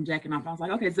video of him jacking off. I was like,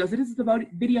 okay, so this is the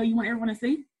video you want everyone to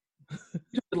see? He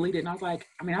tried to delete it, and I was like,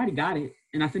 I already got it.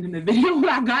 And I sent him the video what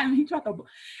I got, and he tried to.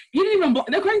 He didn't even block.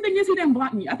 The crazy thing is, he didn't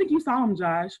block me. I think you saw him,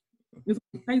 Josh. It was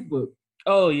on Facebook.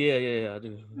 Oh, yeah, I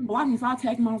do. He blocked me, so I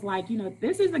texted him. I was like,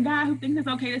 this is the guy who thinks it's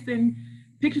okay to send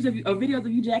pictures of or videos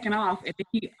of you jacking off, and then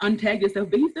he untagged himself,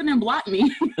 but he still didn't block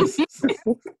me. So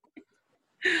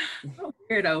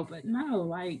weirdo, but no,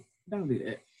 like, don't do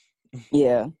that.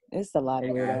 Yeah, it's a lot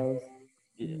of weirdos.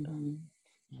 Yeah,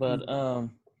 but I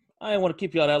didn't want to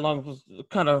keep y'all that long. Just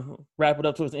kind of wrap it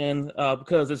up towards the end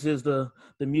because this is the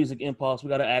music impulse. We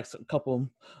got to ask a couple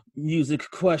music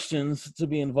questions to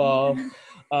be involved.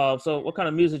 So, what kind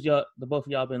of music the both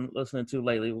of y'all been listening to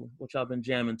lately? What y'all been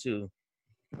jamming to?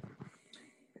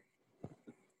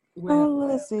 Well,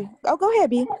 let's see. Oh, go ahead,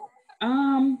 B.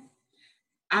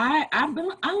 I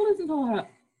listen to a lot of.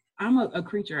 I'm a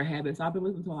creature of habit, so I've been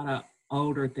listening to a lot of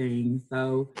older things.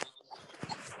 So,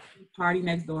 Party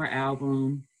Next Door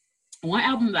album. One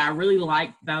album that I really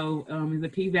like though is the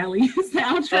P-Valley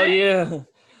soundtrack. Oh yeah,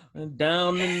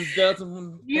 down in the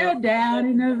Delta. Yeah, down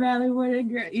in the valley where the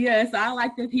girl. Yeah, so I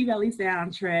like the P-Valley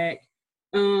soundtrack.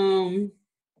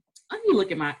 Let me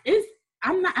look at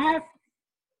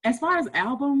as far as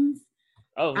albums.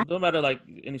 Oh, no matter like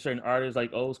any certain artists,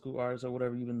 like old school artists or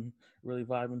whatever you've been really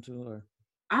vibing to, or.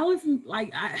 I listen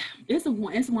it's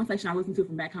one section I listen to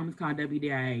from back home. It's called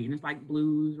WDIA, and it's like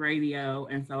blues radio,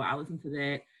 and so I listen to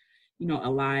that, a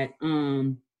lot.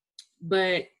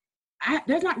 But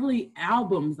there's not really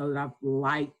albums though that I've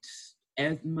liked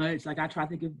as much. Like I try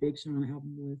to give Big Sean an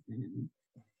album listen.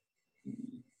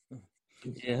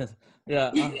 I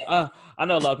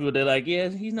know a lot of people. They're like, yeah,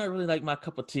 he's not really like my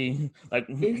cup of tea. Like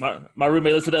my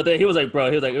roommate listened to the other day. He was like, bro,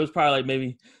 it was probably like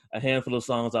maybe a handful of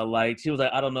songs I liked. He was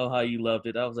like, I don't know how you loved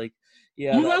it. I was like,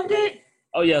 yeah, you loved it.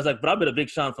 Oh yeah, I was like, but I've been a big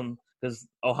Sean from because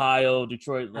Ohio,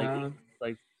 Detroit, like.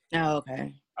 Oh,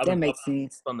 okay, that makes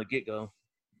sense from the get go.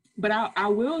 But I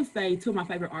will say two of my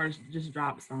favorite artists just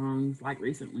dropped songs like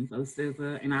recently. So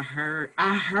SZA, and I heard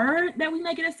that we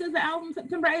make it a SZA album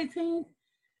September 18th.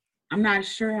 I'm not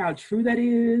sure how true that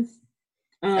is.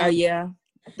 Yeah,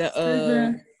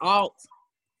 the alt.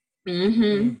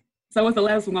 Mm-hmm. So what's the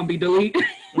last one gonna be? Delete.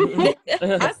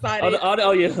 I saw it.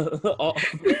 Yeah.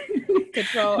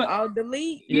 Control Alt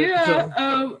Delete. Yeah.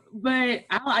 But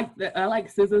I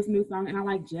like SZA's new song, and I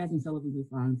like Jasmine Sullivan's new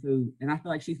song too. And I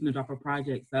feel like she's gonna drop a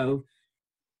project. So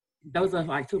those are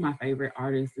like two of my favorite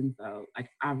artists, and so like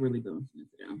I've really been listening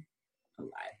to them a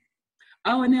lot.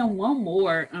 Oh, and then one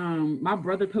more. My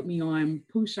brother put me on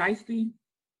Pooh Shiesty.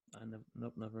 I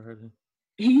never heard him.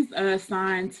 He's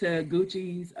signed to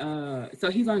Gucci's. So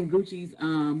he's on Gucci's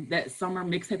that summer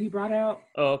mixtape he brought out.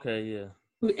 Oh, okay, yeah.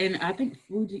 And I think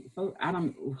I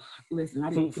don't listen.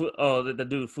 The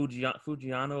dude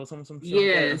Fujiano or something.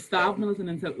 Yeah, so I've been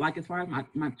listening to like as far as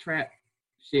my trap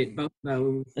shit. Both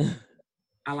of those,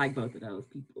 I like both of those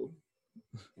people.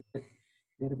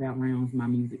 That about rounds my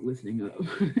music listening up.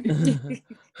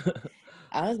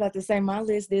 I was about to say my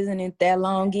list isn't that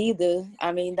long either.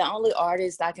 I mean, the only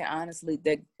artist I can honestly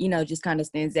that just kind of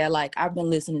stands out. Like I've been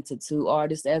listening to two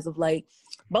artists as of late,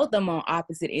 both of them on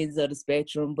opposite ends of the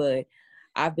spectrum, but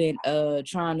I've been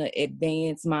trying to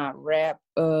advance my rap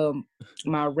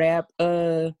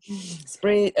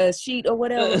spread sheet or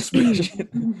whatever.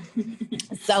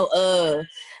 So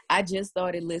I just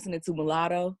started listening to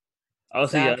Mulatto. Oh,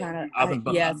 so I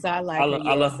like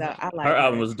her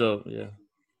album was dope. Yeah.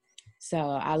 So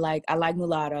I like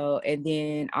Mulatto, and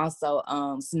then also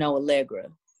Snow Allegra.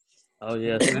 Oh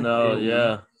yeah, Snow,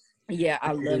 yeah. Yeah,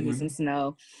 I love me some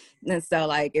Snow. And so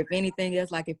like if anything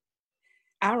else, like if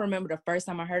I remember the first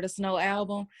time I heard a Snow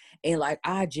album, and like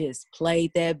I just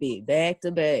played that bit back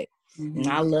to back. Mm-hmm. And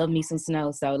I love me some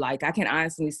Snow. So like I can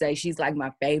honestly say she's like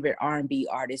my favorite R&B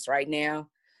artist right now.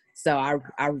 So I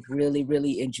really,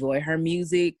 really enjoy her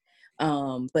music.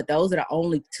 But those are the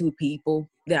only two people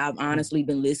that I've honestly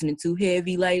been listening to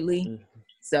heavy lately. Mm-hmm.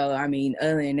 So, I mean,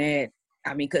 other than that,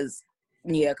 I mean, because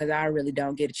I really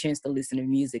don't get a chance to listen to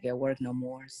music at work no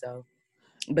more. So,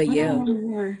 but yeah.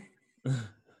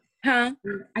 Huh?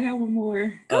 I got one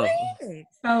more. Go ahead.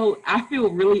 So, I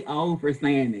feel really old for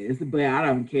saying this, but I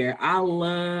don't care. I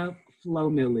love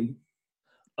Flo Milli.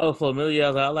 Oh, Flo Milli, yeah,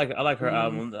 I like her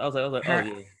album. I was like, oh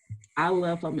yeah. I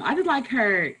love Flo Milli. I just like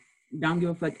her don't give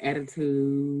a fuck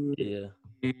attitude. Yeah.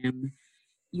 And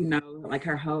like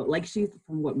her whole, like she's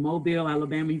from Mobile,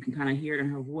 Alabama. You can kind of hear it in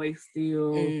her voice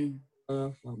still.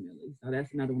 Flo Milli. So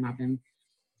that's another one I've been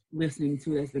listening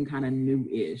to that's been kind of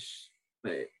new-ish.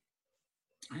 But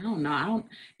I don't know.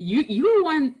 You the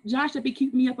one, Josh, that be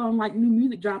keeping me up on like new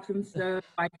music drops and stuff.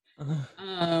 Like,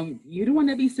 you the one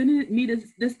that be sending me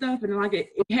this stuff, and like it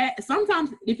had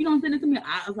sometimes if you don't send it to me,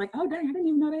 I was like, oh dang, I didn't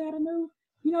even know they had a new,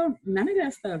 none of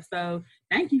that stuff. So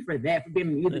thank you for that, for being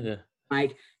a music. Yeah.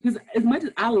 Like, because as much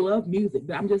as I love music,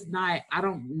 but I'm just not. I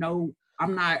don't know.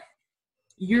 I'm not.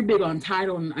 You're big on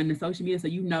Tidal and the social media, so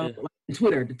like,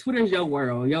 Twitter. The Twitter is your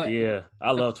world. Yeah,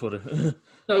 I love Twitter.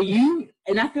 So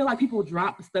and I feel like people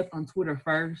drop stuff on Twitter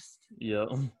first. Yeah.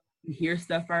 You hear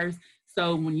stuff first.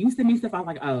 So when you send me stuff, I'm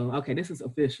like, oh, okay, this is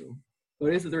official. Or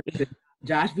this is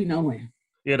Josh be knowing.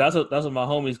 Yeah, that's what my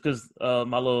homies, because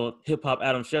my little hip hop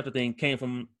Adam Schefter thing came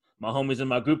from my homies in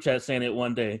my group chat saying it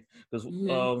one day. Because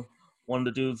one of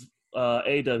the dudes,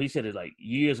 A-Dub, he said it like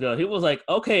years ago. He was like,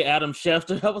 okay, Adam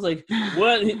Schefter. I was like,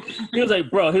 what? He was like,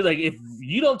 bro, if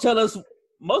you don't tell us,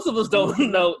 most of us don't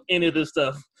know any of this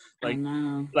stuff. Like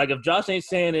if Josh ain't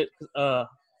saying it,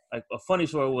 like a funny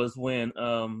story was when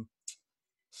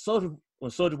Soulja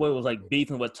Boy was like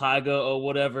beefing with Tyga or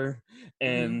whatever,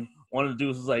 and one of the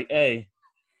dudes was like, hey,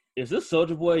 is this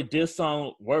Soulja Boy diss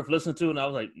song worth listening to? And I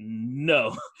was like,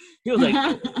 no. He was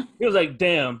like,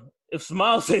 damn, if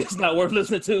Smile says it's not worth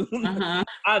listening to,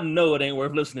 I know it ain't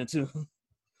worth listening to.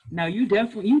 No, you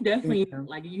definitely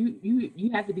like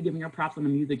you have to be giving your props on the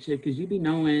music shit, because you be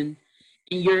knowing,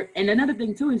 and another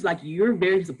thing too is like you're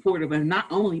very supportive of not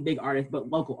only big artists but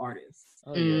local artists.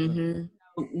 Oh, yeah.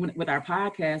 With our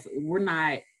podcast, we're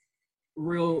not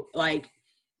real, like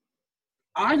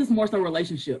ours is more so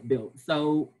relationship built.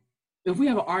 So if we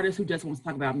have an artist who just wants to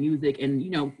talk about music and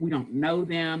we don't know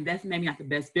them, that's maybe not the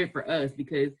best fit for us,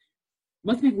 because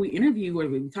most people we interview or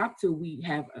we talk to, we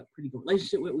have a pretty good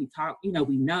relationship with. We talk, we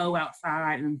know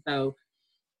outside, and so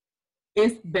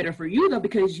it's better for you though,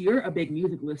 because you're a big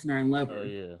music listener and lover. Oh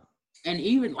yeah. And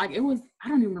even like it was, I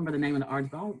don't even remember the name of the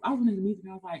artist, but I was listening to music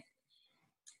and I was like,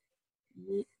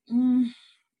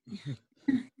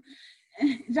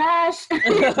 Josh.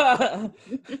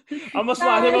 I'm gonna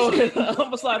slide him over. I'm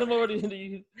gonna slide him over to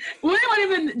you. Well, it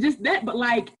wasn't even just that, but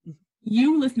like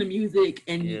you listen to music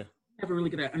and Yeah. you have a really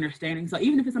good understanding. So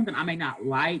even if it's something I may not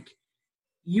like,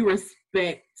 you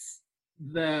respect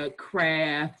the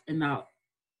craft and the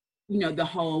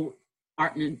whole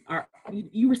art.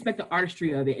 You respect the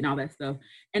artistry of it and all that stuff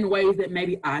in ways that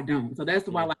maybe I don't. So that's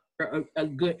why like a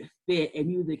good fit a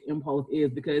Music Impulse is,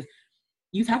 because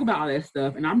you talk about all that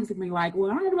stuff, and I'm just gonna be like,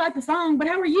 well, I don't really like the song, but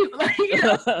how are you? Like,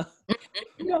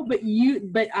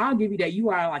 but I'll give you that. You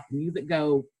are like the music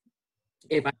go.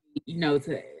 If I,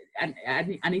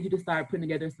 I need you to start putting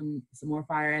together some more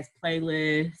fire ass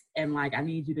playlists, and like I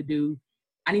need you to do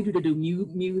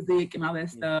music and all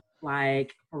that stuff,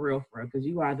 like for real, because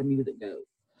you are the music go.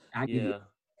 Yeah.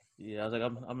 I was like,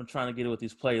 I'm trying to get it with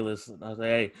these playlists. And I was like,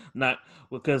 hey, not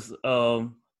because the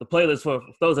playlist for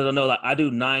those that don't know, like I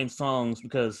do 9 songs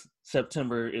because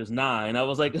September is 9. I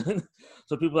was like,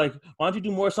 so people are like, why don't you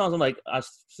do more songs? I'm like, I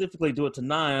specifically do it to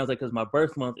 9. I was like, because my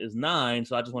birth month is 9,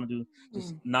 so I just want to do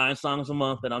just 9 songs a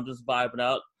month, and I'm just vibing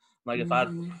out. Like if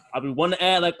I'll be wanting to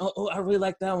add like, oh, I really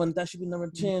like that one. That should be number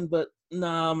 10, but no,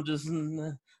 I'm just.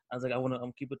 I was like,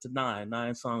 I'm keep it to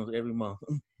 9 songs every month.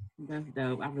 That's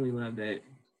dope. I really love that.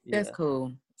 That's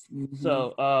cool. Mm-hmm.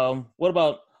 So, what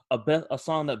about a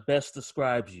song that best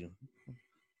describes you?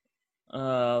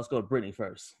 Let's go to Brittany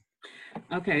first.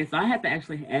 Okay, so I had to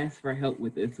actually ask for help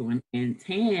with this one, and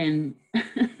Tan,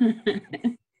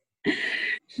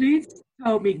 she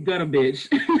told me "gutter bitch,"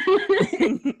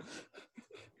 and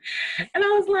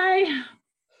I was like,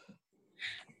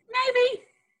 maybe.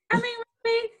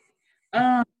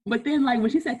 But then, like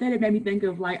when she said that, it made me think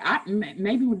of like I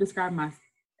maybe would describe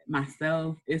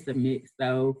myself. It's a mix,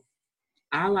 so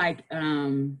I like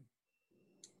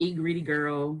 "Eat Greedy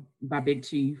Girl" by Big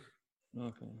Chief.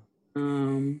 Okay.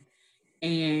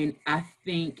 And I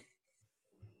think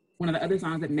one of the other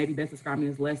songs that maybe best describe me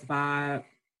is "Less Vibe."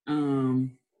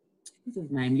 What's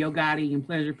his name? Yo Gotti and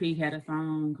Pleasure P had a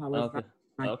song called "Less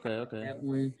Vibe." Okay. That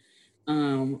one.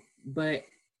 But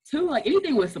too, like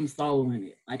anything with some soul in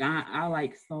it. Like I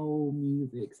like soul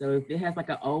music. So if it has like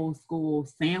an old school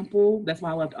sample, that's why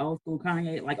I loved old school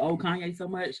Kanye, like old Kanye so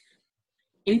much.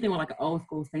 Anything with like an old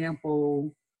school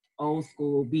sample, old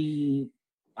school beat,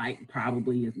 like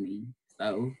probably is me.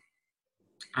 So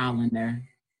all in there,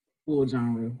 full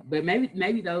genre. But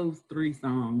maybe those 3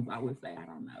 songs I would say. I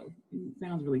don't know. It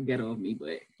sounds really ghetto of me,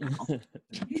 but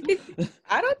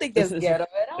I don't think that's ghetto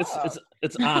at all.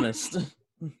 It's honest.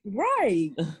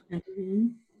 Right.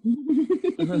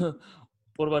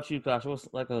 What about you, Kasha? What's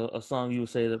like a song you would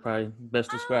say that probably best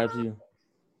describes you?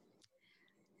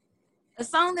 A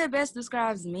song that best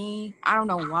describes me, I don't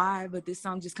know why, but this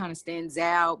song just kind of stands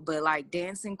out. But like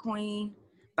 "Dancing Queen"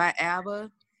 by ABBA.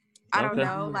 I don't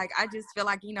know. Like, I just feel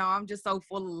like, I'm just so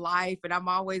full of life, and I'm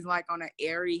always like on an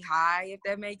airy high, if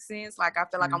that makes sense. Like, I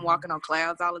feel like I'm walking on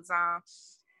clouds all the time.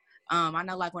 I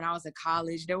know, like, when I was in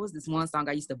college, there was this one song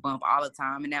I used to bump all the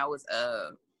time, and that was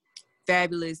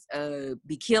Fabulous,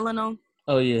 "Be Killing Them."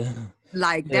 Oh, yeah.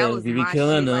 Like, that was be my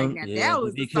killing shit. them. Like, now, yeah, that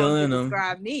was the song that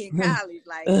described me in college.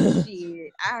 Like,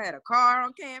 shit, I had a car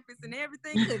on campus and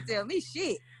everything. Couldn't tell me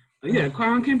shit. You had a car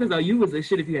on campus? Oh, you was a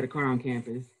shit if you had a car on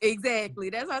campus.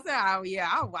 Exactly. That's what I said. Oh, yeah.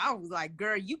 I was like,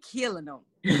 girl, you killing them.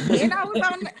 And I was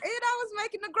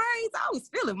making the grades. I was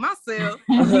feeling myself.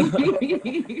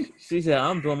 She said,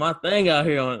 I'm doing my thing out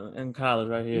here in college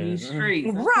right here. In the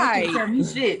streets. Right. Tell me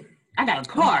shit. I got a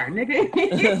car, nigga.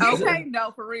 Okay,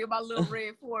 no, for real. My little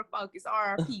red Ford Focus,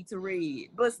 RP to red.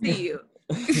 But still.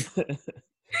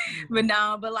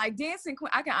 But like Dancing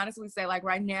Queen, I can honestly say like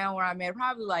right now where I'm at,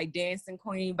 probably like Dancing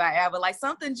Queen by ABBA, like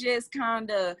something just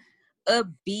kind of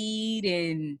upbeat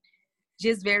and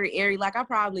just very airy. Like I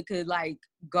probably could like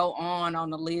go on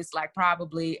the list, like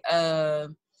probably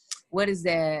what is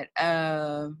that?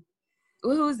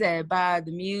 Who's that by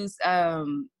the Muse?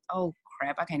 Oh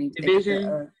crap, I can't even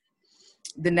think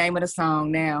the name of the song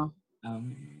now.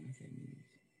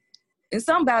 It's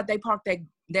something about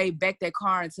they backed their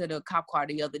car into the cop car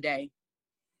the other day.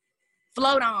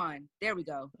 Float On. There we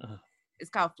go. It's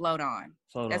called Float On.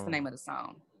 That's the name of the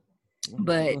song.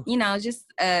 But, just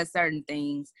certain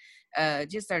things,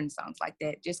 just certain songs like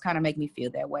that just kind of make me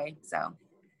feel that way. So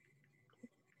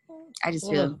I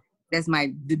just feel that's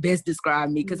the best describe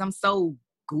me because I'm so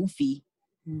goofy.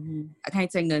 Mm-hmm. I can't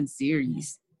take nothing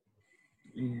serious.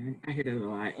 Yeah, I hear that a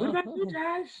lot. What about you,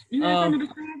 Josh? You got something to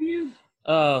describe you?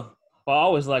 I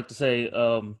always like to say,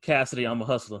 Cassidy, I'm a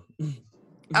hustler. Okay.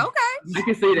 I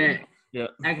can see that. Yeah.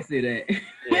 I can see that.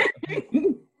 Yeah.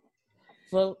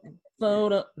 Float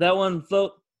on. That one,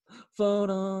 float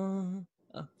on.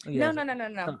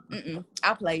 No.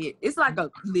 I'll play it. It's like a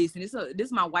listen. This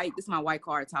is my white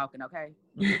card talking. Okay.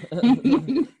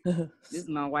 This is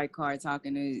my white card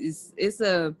talking. It's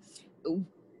a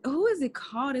who is it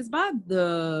called? It's by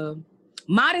the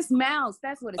Modest Mouse.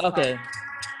 That's what it's called.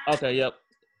 Okay. Yep.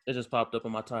 It just popped up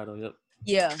on my title. Yep.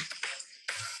 Yeah.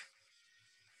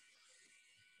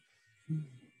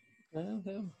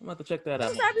 Okay. I'm gonna have to check that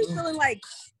out. I be feeling like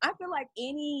I feel like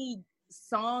any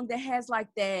song that has like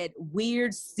that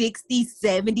weird 60s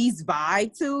 70s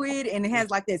vibe to it and it has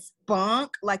like that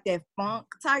spunk, like that funk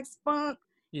type spunk.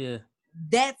 Yeah.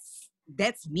 That's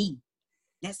me.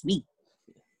 That's me.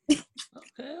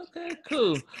 Okay,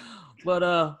 cool.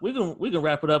 But we can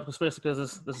wrap it up, especially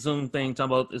because this Zoom thing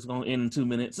talking about it's gonna end in 2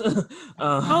 minutes.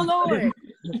 Oh Lord.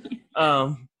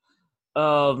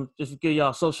 Just give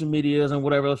y'all social medias and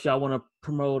whatever else y'all want to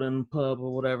promote in pub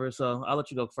or whatever. So I'll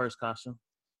let you go first, Kasha.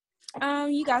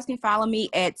 You guys can follow me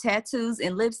at Tattoos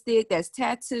and Lipstick. That's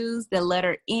tattoos, the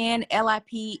letter N,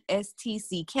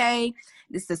 LIPSTCK.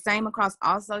 It's the same across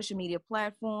all social media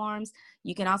platforms.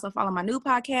 You can also follow my new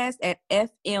podcast at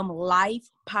FM Life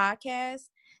Podcast.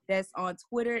 That's on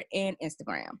Twitter and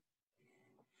Instagram.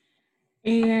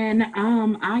 And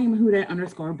I am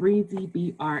Who_that_breezy,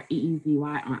 BREEZY on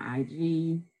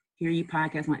IG. Hear Ye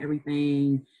Podcast on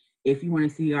everything. If you want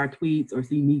to see our tweets or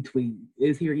see me tweet,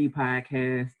 it's Hear Ye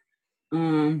Podcast.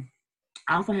 I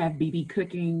also have BB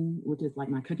Cooking, which is like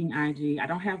my cooking IG. I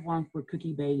don't have one for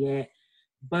Cookie Bay yet,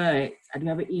 but I do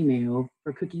have an email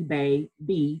for Cookie Bay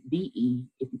BDE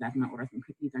if you guys want to order some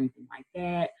cookies or anything like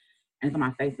that. And it's on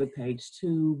my Facebook page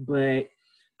too. But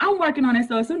I'm working on it,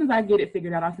 so as soon as I get it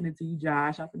figured out, I'll send it to you,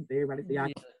 Josh. I'll send it to everybody so y'all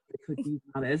can get the cookies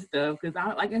and all that stuff. Because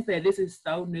like I said, this is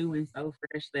so new and so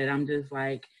fresh that I'm just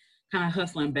like kind of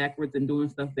hustling backwards and doing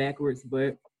stuff backwards,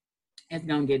 but it's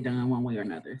gonna get done one way or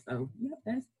another. So yeah,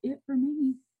 that's it for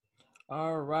me.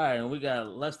 All right, and we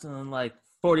got less than like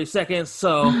 40 seconds.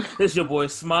 So this is your boy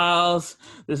Smiles.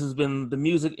 This has been the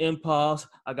Music Impulse.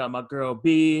 I got my girl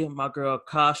B, my girl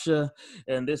Kasha,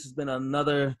 and this has been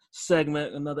another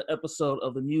segment, another episode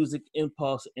of the Music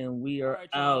Impulse, and we are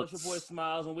out. It's your boy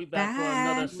Smiles, and we back for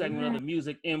another segment of the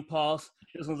Music Impulse.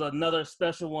 This was another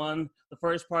special one. The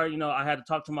first part, I had to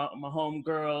talk to my home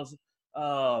girls,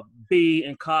 B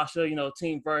and Kasha,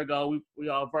 Team Virgo. We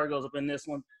all Virgos up in this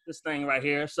thing right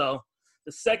here. So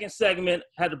the second segment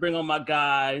had to bring on my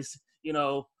guys,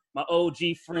 my OG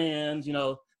friends,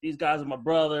 these guys are my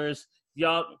brothers.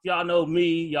 Y'all know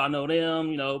me, y'all know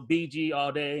them, BG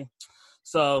all day.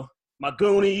 So my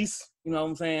Goonies, you know what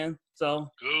I'm saying?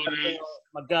 So Goonies.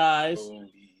 My guys.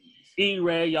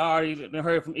 E-Ray, y'all already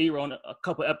heard from E-Ray on a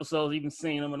couple episodes, even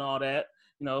seen him and all that.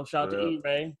 Shout out to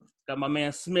E-Ray. Got my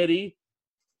man Smitty.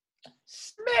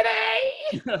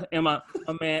 And my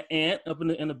man Ant up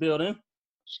in the building.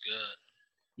 That's good.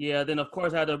 Yeah, then of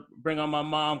course I had to bring on my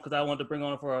mom because I wanted to bring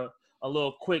on her for a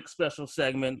little quick special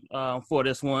segment for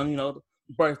this one,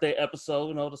 birthday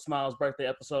episode, the Smiles birthday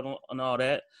episode and all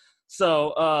that.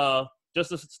 So just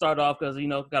to start off, because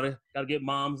gotta get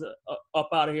moms up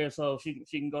out of here so she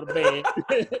can go to bed.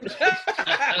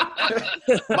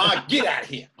 Mom, get out of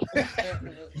here.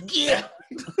 Yeah.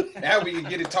 Now we can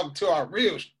get to talk to our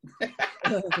real.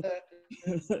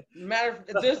 This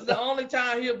is the only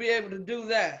time he'll be able to do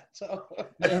that. So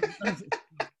you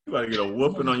gotta get a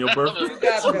whooping on your birthday. You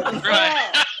got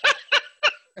Right.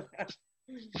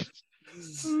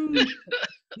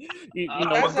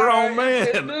 I'm a grown man.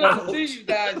 It's good to see you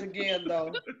guys again,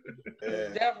 though.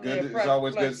 Definitely It's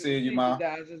always good seeing you, Mom.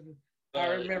 I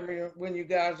remember when you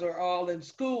guys were all in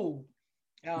school.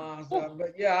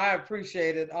 But yeah, I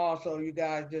appreciate it. Also, you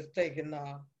guys just taking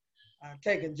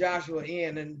Joshua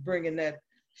in and bringing that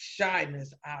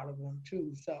shyness out of him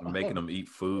too. So making him eat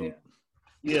food.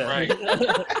 Yeah. Right.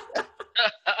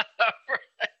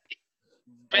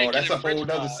 Oh, that's a whole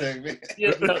other segment.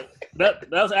 Yeah,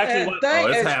 that was actually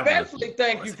especially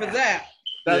thank you for that.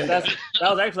 That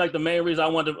was actually like the main reason I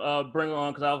wanted to bring her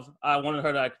on, because I wanted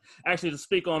her to actually to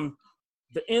speak on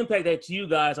the impact that you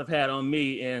guys have had on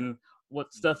me and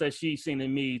what stuff that she's seen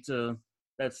in me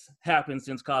that's happened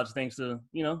since college, thanks to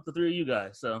the three of you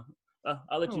guys. So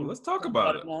I'll let you. Let's talk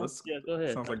about it. Go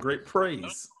ahead. Sounds like great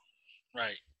praise.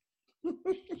 Right.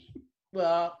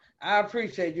 Well, I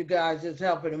appreciate you guys just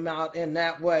helping him out in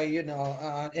that way,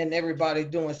 and everybody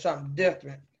doing something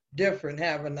different,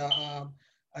 having a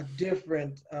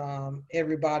different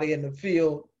everybody in the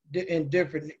field in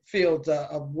different fields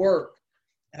of work.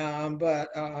 But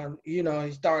he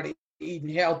started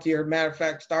eating healthier. Matter of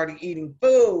fact, started eating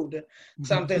food,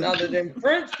 something other than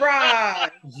French fries.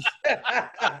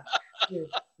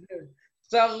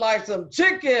 Something like some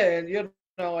chicken, you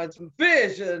know, and some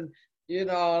fish, and you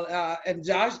know, and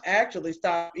Josh actually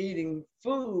stopped eating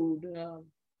food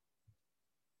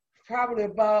probably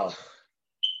about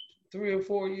 3 or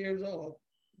 4 years old,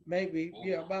 maybe,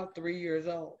 yeah, about 3 years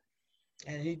old.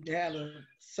 And he had a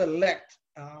select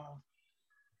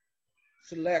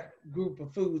group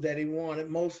of food that he wanted,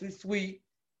 mostly sweet,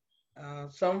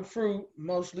 some fruit,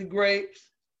 mostly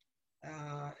grapes,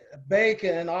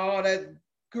 bacon, all that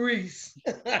grease.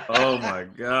 Oh my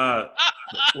God.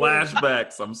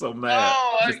 Flashbacks. I'm so mad.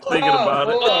 Just thinking about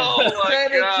it. Oh my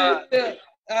God.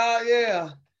 Yeah.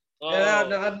 Oh.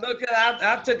 And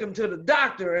I took him to the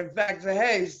doctor. In fact, said,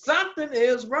 "Hey, something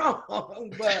is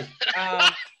wrong." But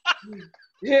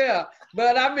yeah,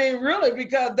 but I mean, really,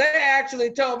 because they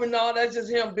actually told me, no, that's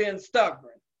just him being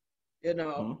stubborn. You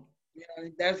know,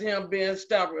 that's him being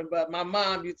stubborn. But my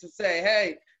mom used to say,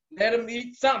 "Hey, let him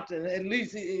eat something. At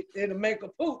least it'll make a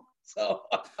poop." So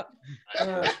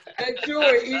make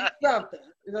sure he eats something.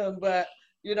 You know, but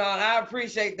you know, I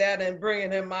appreciate that and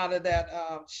bringing him out of that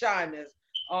shyness.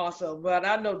 Also, but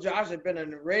I know Josh had been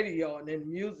in the radio and in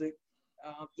music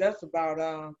just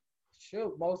about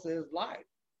most of his life.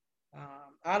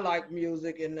 I like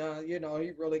music, and you know,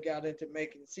 he really got into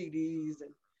making CDs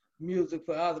and music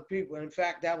for other people. In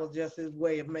fact, that was just his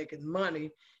way of making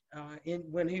money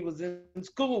when he was in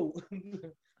school.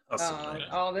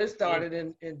 All this started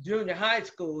in junior high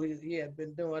school. He had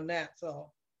been doing that.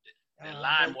 So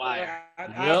LimeWire.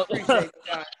 I appreciate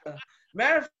that.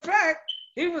 Matter of fact,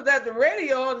 he was at the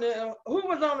radio, and who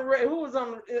was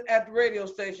at the radio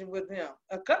station with him?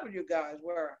 A couple of you guys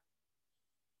were.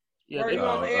 Yeah, were you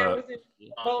on the air with him?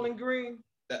 Bowling Green?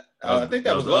 I think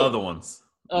that was the other ones.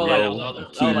 Oh, yeah, yeah, those other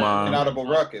ones. Inaudible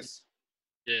Ruckus.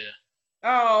 Yeah.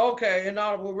 Oh, okay.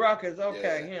 Inaudible Ruckus.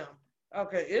 Okay, him.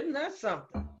 Okay, isn't that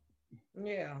something?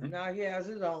 Yeah. Now he has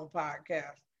his own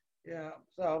podcast. Yeah.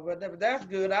 So, but that's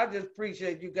good. I just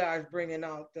appreciate you guys bringing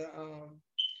out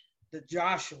the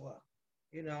Joshua.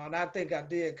 You know, and I think I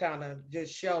did kind of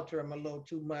just shelter him a little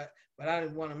too much, but I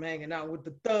didn't want him hanging out with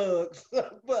the thugs.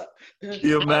 But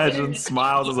you imagine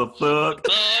Smiles as a thug?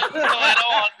 Not at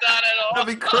all.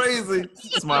 That'd be crazy.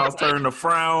 Smiles turning to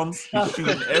frowns. He's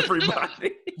shooting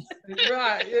everybody.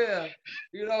 Right, yeah.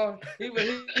 You know, he would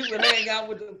hang out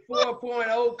with the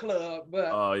 4.0 club. But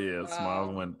oh yeah,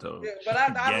 Smiles went to but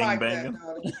I like banging.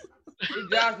 that.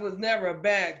 Josh was never a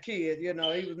bad kid. You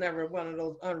know, he was never one of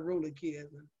those unruly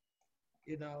kids.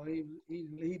 You know, he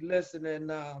listened,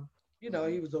 and you know,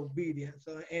 he was obedient.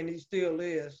 So, and he still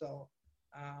is. So,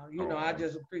 you know, I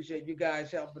just appreciate you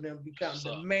guys helping him become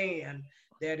the man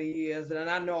that he is. And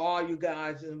I know all you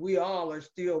guys, and we all are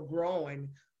still growing.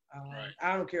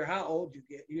 I don't care how old you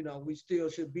get. You know, we still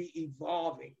should be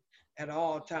evolving at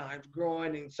all times,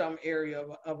 growing in some area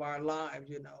of our lives.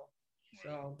 You know.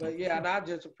 So, but yeah, and I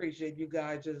just appreciate you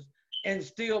guys and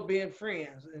still being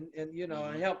friends, and you know,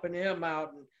 and helping him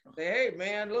out and say, "Hey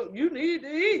man, look, you need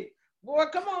to eat. Boy,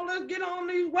 come on, let's get on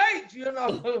these weights," you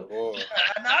know.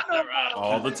 And I know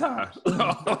all the time.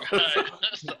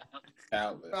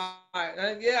 Right.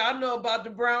 And yeah, I know about the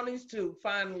brownies too.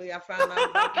 Finally, I found out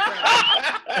about the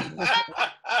brownies.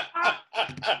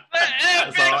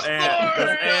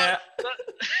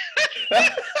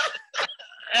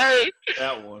 Hey.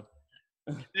 That one.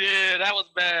 Yeah, that was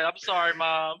bad. I'm sorry,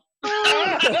 Mom. Hey.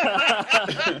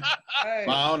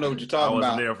 I don't know what you're talking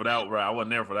about. I wasn't there for that, right? I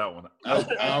wasn't there for that one. I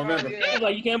don't remember. Yeah.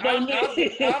 Like, you can't blame me.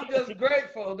 I'm just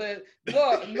grateful that,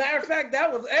 look, matter of fact,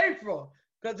 that was April.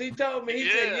 Because he told me, he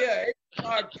said, yeah, he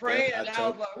started praying. And I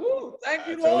was like, woo, thank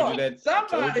you, Lord.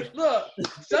 Somebody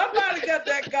got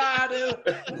that guy there.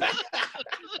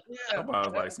 Somebody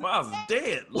was like, Smiles is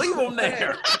dead. Leave him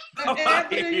there.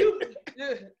 Anthony,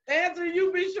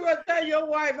 you be sure to tell your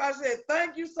wife I said,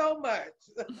 thank you so much.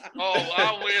 Oh,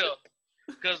 I will.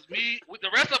 Because the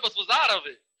rest of us was out of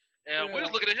it. And we was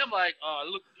looking at him like,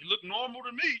 you look normal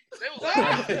to me.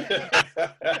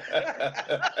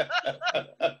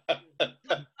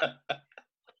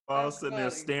 I was sitting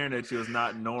there staring at you. It's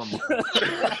not normal.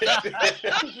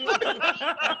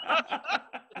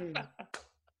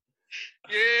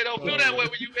 Yeah, don't feel that way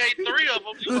when you ate 3 of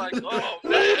them. You're like, oh,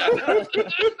 man.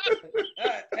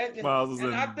 Miles was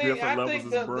in different levels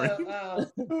of his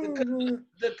brain.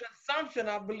 The consumption,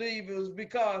 I believe, is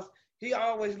because he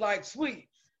always liked sweets.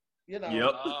 You know,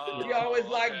 he always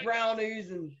liked brownies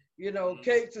and, you know,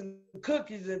 cakes and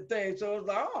cookies and things. So it was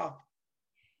like, oh.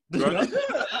 That's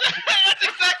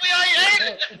exactly how he ate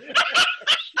it.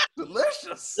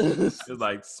 Delicious. It's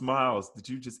like, Smiles, did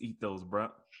you just eat those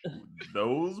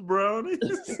Those brownies.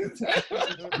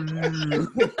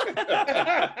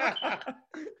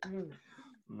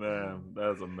 Man,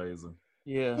 that's amazing.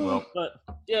 Yeah. Well, but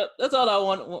yeah, that's all I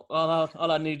want.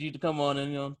 All I need you to come on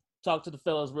and talk to the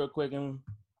fellas real quick and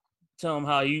tell them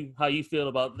how you feel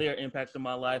about their impact on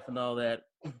my life and all that.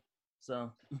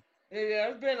 So. Yeah,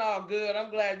 it's been all good.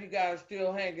 I'm glad you guys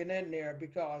still hanging in there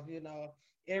because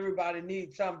everybody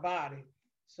needs somebody.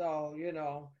 So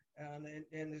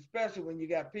and especially when you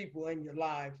got people in your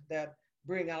life that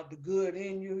bring out the good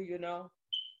in you,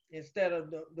 instead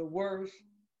of the worst.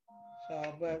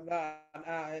 So, but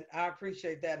I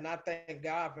appreciate that, and I thank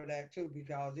God for that too,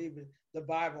 because even the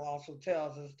Bible also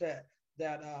tells us that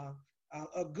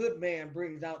a good man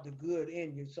brings out the good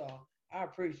in you. So I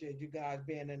appreciate you guys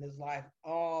being in his life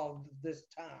all this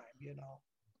time,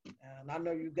 And I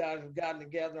know you guys have gotten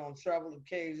together on several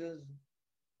occasions.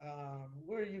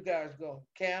 Where do you guys go?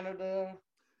 Canada?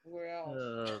 Where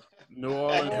else? New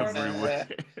Orleans. Everywhere.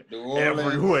 New Orleans.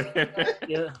 Everywhere.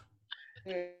 Yeah.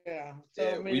 Yeah.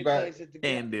 So many places to go.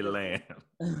 Candyland.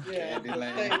 Yeah.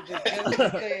 Candyland. Just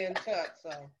stay in touch.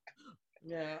 So,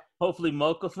 yeah. Hopefully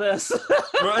Mocha Fest.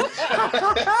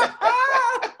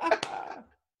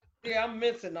 Yeah, I'm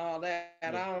missing all that.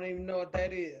 I don't even know what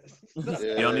that is.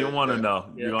 You don't even want to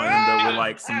know. Yeah. You're gonna end up with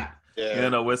like some,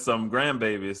 with some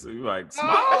grandbabies. You're like,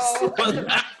 Smiles.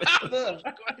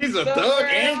 He's a thug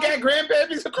and got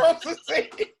grandbabies across the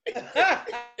sea.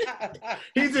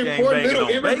 He's importing little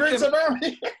immigrants around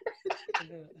here.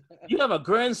 You have a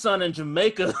grandson in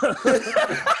Jamaica.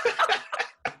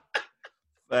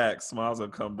 Facts. Smiles will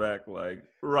come back like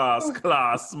Ross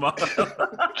Claus Smile.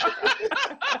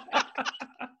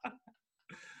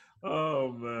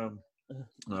 Oh man,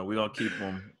 no, we gonna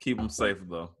keep them safe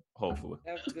though. Hopefully,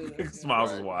 that's good.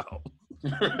 Smiles is wild.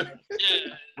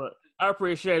 But I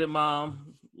appreciate it,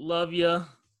 Mom. Love you.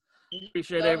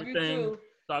 Appreciate everything. You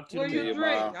Talk to you. Well, you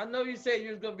drink. Mom. I know you said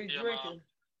you was gonna be drinking.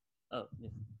 Oh, yeah.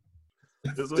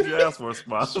 This is what you asked for,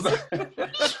 Smiles.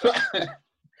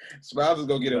 Smiles is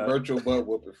gonna get a virtual butt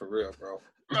whooping for real, bro.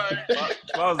 Right.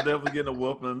 Smiles definitely getting a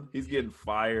whooping. He's getting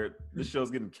fired. This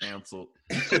show's getting canceled.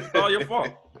 It's all your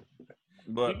fault.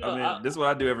 But I mean, this is what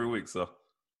I do every week. So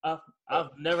I've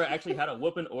never actually had a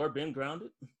whooping or been grounded.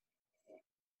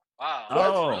 Wow.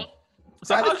 Oh,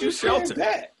 so how did you shelter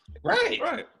that?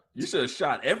 Right. You should have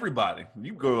shot everybody.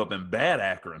 You grew up in bad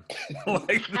Akron.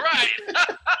 Like, Right.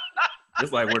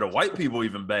 it's like, were the white people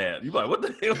even bad? You like, what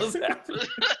the hell is happening?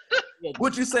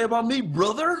 What'd you say about me,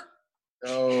 brother?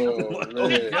 Oh,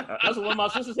 man. That's what one of my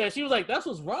sisters said. She was like, "That's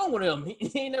what's wrong with him.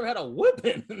 He ain't never had a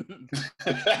whipping."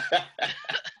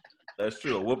 That's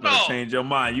true. A whooping to change your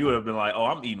mind. You would have been like, "Oh,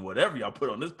 I'm eating whatever y'all put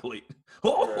on this plate."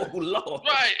 Oh, Lord.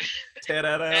 Right. Tear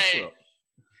that ass up.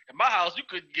 In my house, you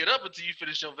couldn't get up until you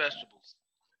finish your vegetables.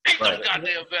 Eat those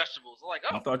goddamn vegetables. Like,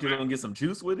 I thought you were gonna get some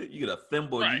juice with it. You get a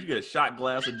thimble. Right. You get a shot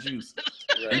glass of juice.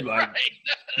 Right. You like,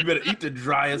 you better eat the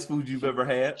driest food you've ever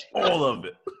had. All of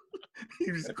it.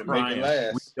 You just crying.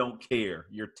 We don't care.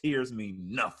 Your tears mean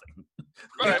nothing.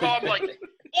 Right. Well, I'm like,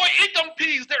 boy, eat them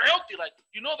peas. They're healthy. Like,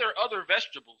 there are other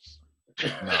vegetables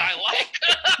that I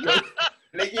like.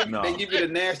 They give you the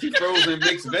nasty frozen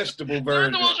mixed vegetable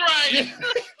version. That was right.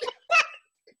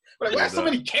 Like, why so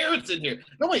many carrots in here?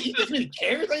 Nobody eat this many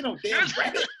carrots. Ain't no damn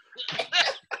rabbit.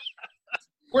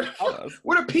 Where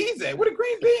the peas at? Where the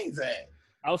green beans at?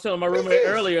 I was telling my roommate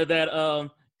earlier that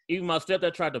even my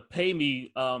stepdad tried to pay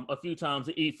me a few times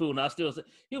to eat food, and I still said,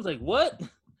 he was like, "What?"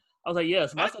 I was like,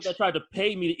 "Yes." My stepdad tried to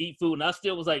pay me to eat food, and I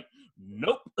still was like,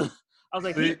 "Nope." I was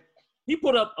like, he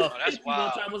put up a 50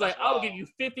 one time. I was like, "I will give you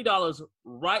 $50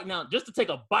 right now just to take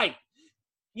a bite."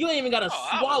 You ain't even got to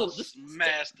swallow. Just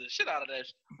smash the shit out of that.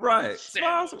 Right.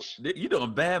 Smiles, you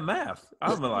doing bad math.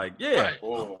 I'm like, yeah. Right.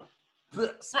 Oh.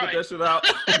 Spit that shit out.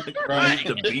 Right.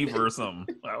 The beaver or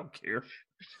something. I don't care.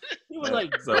 He was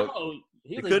like, so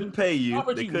they couldn't pay you.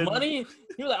 Offered you money.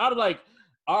 He was like, I was like,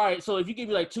 all right, so if you give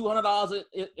me like $200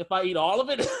 if I eat all of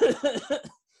it.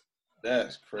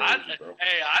 That's crazy, bro.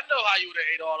 Hey, I know how you would have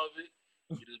ate all of it.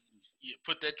 You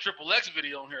put that Triple X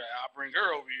video on here. I'll bring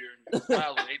her over here. I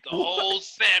would have ate the whole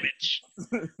sandwich.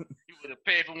 You would have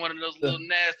paid for one of those little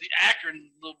nasty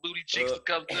Akron little booty cheeks to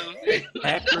come through.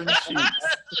 Akron cheeks.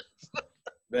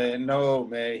 Man, no,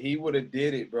 man. He would have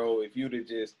did it, bro, if you'd have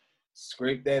just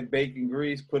scraped that bacon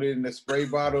grease, put it in the spray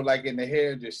bottle like in the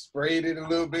hair, just sprayed it a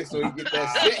little bit so he get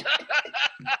that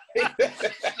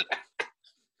scent.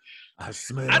 I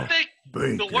smell I think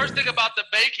bacon. The worst thing about the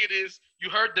bacon is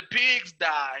you heard the pigs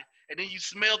die and then you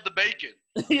smelled the bacon.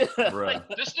 Yeah. Right. Like,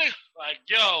 this thing, like,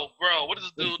 yo, bro, what is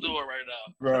this dude doing right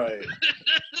now? Right.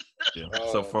 Yeah.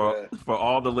 Oh, So for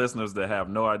all the listeners that have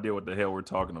no idea what the hell we're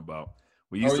talking about,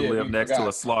 We used to live next to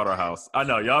a slaughterhouse. I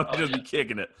know y'all just be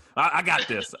kicking it. I got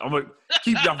this. I'm gonna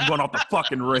keep y'all from going off the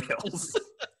fucking rails.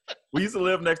 We used to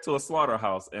live next to a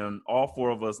slaughterhouse, and all 4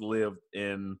 of us lived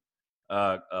in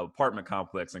an apartment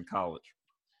complex in college.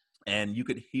 And you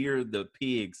could hear the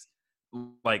pigs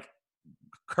like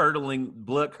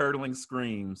blood curdling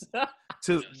screams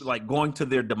to like going to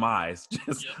their demise.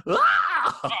 Just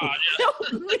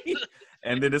help me.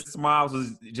 And then Smiles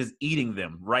was just eating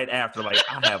them right after. Like,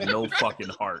 I have no fucking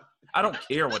heart. I don't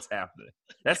care what's happening.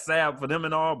 That's sad for them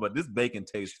and all, but this bacon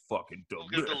tastes fucking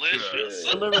delicious.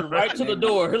 Delivered right to the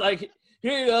door. Like,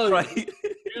 here you go. Right.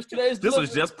 Here's today's This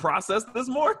was just processed this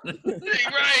morning.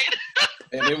 Right.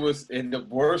 And the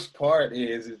worst part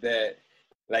is that,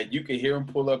 like, you could hear them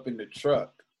pull up in the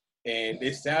truck, and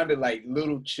it sounded like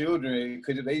little children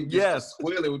because they just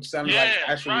squealing, which sounded like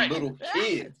actual little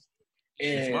kids.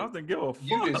 And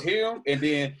you just hear them, and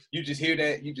then you just hear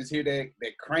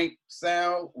that crank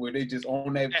sound where they just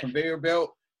on that conveyor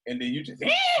belt, and then you just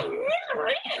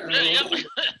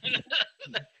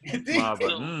Mom's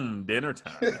like, dinner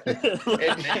time.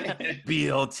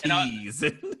 BLTs.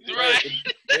 Right.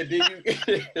 And then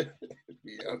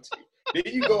BLT. Then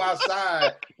you go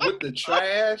outside with the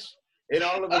trash, and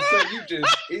all of a sudden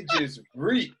it just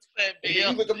reeked. And then you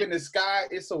look up in the sky,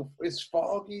 it's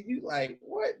foggy. You like,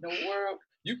 what in the world?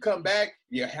 You come back,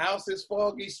 your house is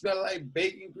foggy, smell like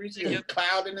bacon grease, and a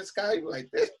cloud in the sky. You like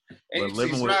this, and you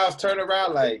see Smiles turn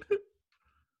around like.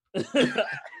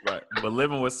 Right, but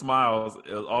living with Smiles,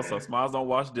 also Smiles don't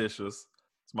wash dishes.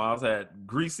 Smiles had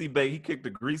greasy bacon. He cooked the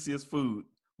greasiest food,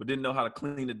 but didn't know how to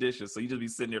clean the dishes. So you just be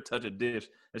sitting there touch a dish,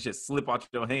 that shit slip out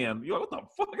your hand. You're like, what the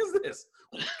fuck is this?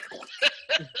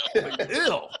 Like,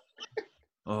 ew.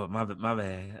 Oh, my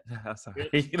bad. I'm sorry.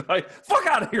 You know, like, fuck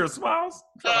out of here, Smiles.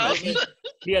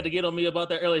 He had to get on me about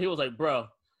that earlier. He was like, bro,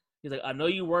 he's like, I know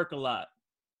you work a lot,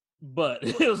 but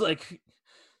it was like,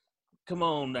 come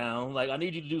on now. Like, I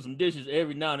need you to do some dishes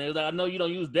every now and then. It was like, I know you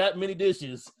don't use that many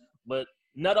dishes, but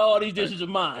not all these dishes are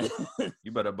mine.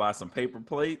 You better buy some paper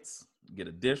plates, get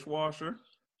a dishwasher.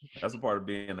 That's a part of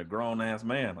being a grown-ass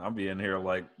man. I'll be in here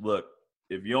like, look,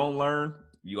 if you don't learn,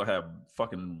 you're going to have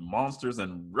fucking monsters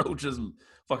and roaches and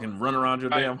fucking run around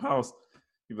your damn house.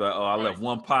 You be like, oh, I left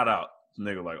one pot out.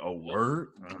 Nigga like, oh, word?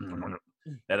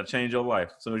 That'll change your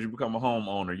life. As soon as you become a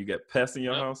homeowner, you get pests in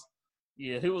your house.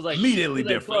 Yeah, he was like immediately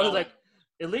different. He was like,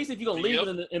 at least if you're gonna leave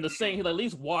it in the sink, he'll at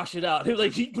least wash it out. He was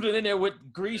like, he put it in there with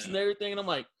grease and everything, and I'm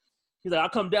like, he's like, I'll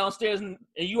come downstairs and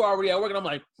you already at work, and I'm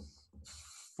like,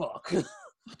 fuck, this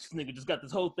nigga just got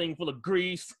this whole thing full of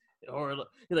grease, or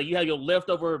he's like, you have your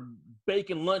leftover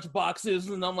bacon lunch boxes,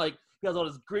 and I'm like, he has all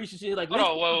this grease and shit. He's like, let's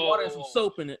put water and some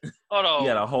soap in it. Hold on. He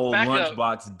had a whole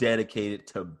lunchbox dedicated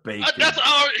to bacon. That's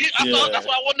why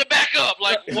I wanted to back up.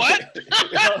 Like, what?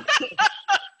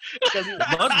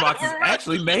 Lunchbox is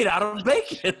actually made out of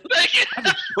bacon.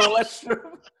 Bacon. Well, that's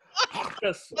true.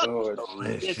 Because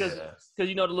delicious.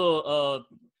 You know the little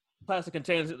plastic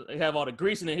containers have all the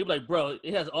grease in it. He was like, bro,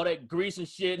 it has all that grease and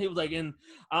shit. He was like, and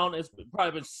I don't know, it's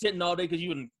probably been sitting all day because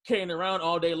you've been carrying it around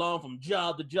all day long from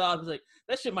job to job. He was like,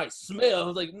 that shit might smell. I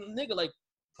was like, nigga, like,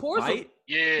 pour some.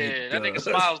 Yeah, that nigga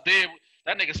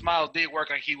Smiles did work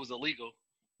like he was illegal.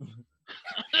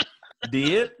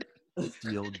 Did?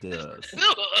 Still does.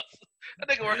 That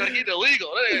nigga work like he's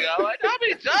illegal. That nigga, like, how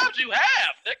many jobs you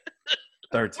have?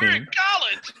 13. We're in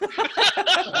college.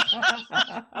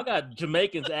 I got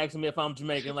Jamaicans asking me if I'm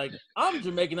Jamaican. Like, I'm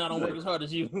Jamaican. I don't work as hard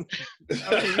as you. I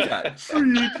mean, you got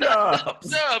 3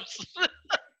 jobs.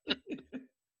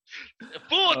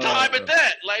 Full time at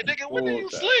that. Like, nigga, when do you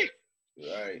sleep?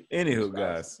 Right. Anywho,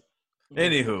 guys.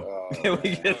 Can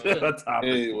we get to the topic?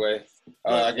 Anyway,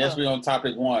 I guess we're on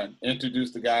topic 1.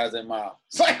 Introduce the guys and mom.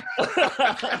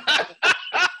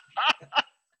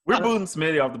 We're booting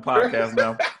Smitty off the podcast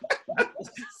now.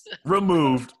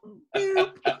 Removed.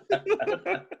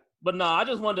 But no, I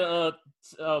just wanted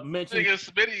to mention. Nigga,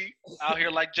 Smitty out here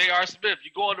like J.R. Smith.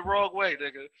 You going the wrong way,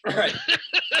 nigga. Right.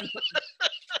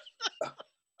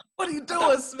 What are you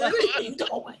doing, Smitty? What are you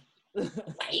doing?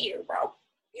 Right here, bro.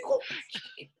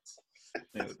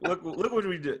 Look what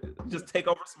we did. Just take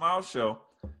over Smiles' show.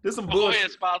 There's some bullshit.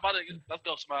 bullshit. Go ahead, Smiles. My nigga. Let's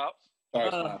go, Smiles. Sorry,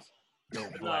 Smiles. No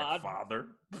black father.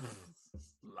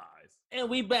 Lies. And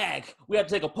we back. We had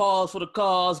to take a pause for the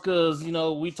cause because, you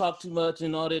know, we talk too much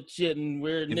and all that shit and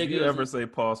we're niggas. If you ever say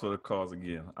pause for the cause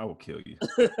again, I will kill you.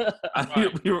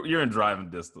 You're in driving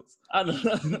distance. I know.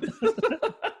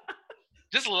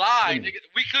 Just lie, nigga.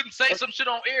 We couldn't say some shit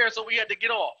on air, so we had to get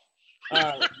off.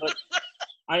 But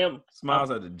I am.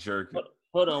 Smiles had to jerk it.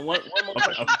 Hold on. One more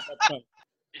question.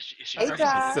 Hey,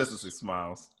 guys. Consistency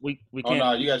Smiles. We Oh, can't.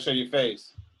 no, you got to show your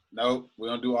face. Nope, we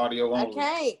don't do audio only. I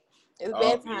can't. It's Oh,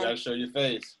 bedtime. you gotta show your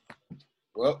face.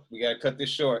 Well, we gotta cut this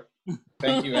short.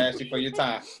 Thank you, Ashley, for your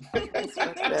time.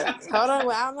 Hold on,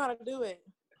 well, I don't know how to do it.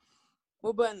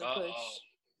 What button to push?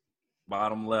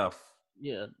 Bottom left.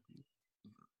 Yeah.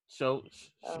 Show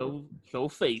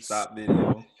face. Stop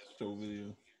video. Show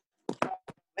video.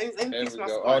 Let me There fix we my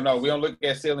go. score. Oh no, we don't look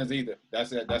at ceilings either.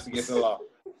 That's against the law.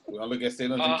 We don't look at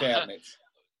ceilings and cabinets.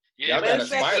 Yeah, Y'all got a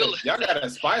spider. Y'all got a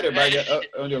spider by your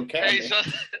on your Hey, cabinet.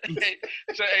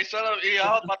 shut up. Yeah,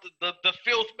 I was about to, the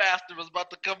filth master was about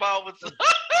to come out with some.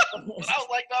 But I was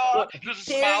like, no, this is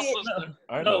Smile Sister.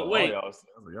 I No, know. wait. Y'all just,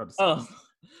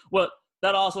 Well,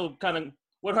 that also kind of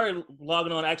what her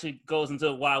logging on actually goes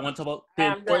into why I want to talk about the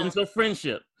importance of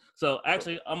friendship. So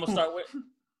actually, I'm gonna start with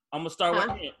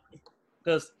Ant,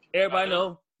 because everybody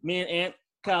know me and Ant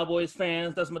Cowboys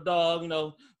fans. That's my dog. You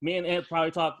know, me and Ant probably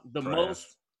talk the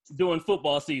most during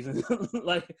football season.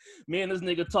 Like me and this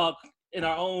nigga talk in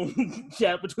our own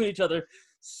chat between each other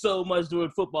so much during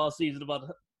football season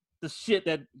about the shit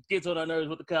that gets on our nerves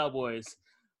with the Cowboys.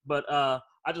 But I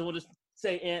just want to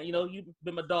say, Ant, you know, you've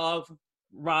been my dog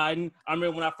riding. I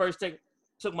remember when I first took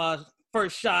my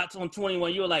first shots on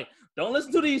 21, you were like, don't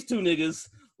listen to these two niggas.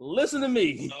 Listen to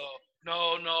me.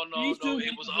 No.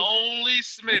 It was only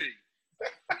Smitty.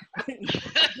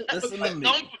 Listen to me.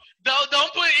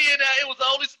 Don't put E in there. It was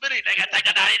only Smitty. Nigga, take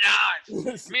the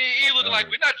 99s. Me and E looking like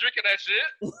we're not drinking that shit.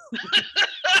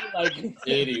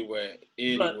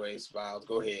 Anyway, Smiles,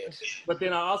 go ahead. But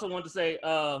then I also want to say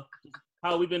how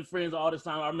we've been friends all this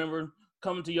time. I remember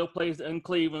coming to your place in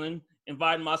Cleveland,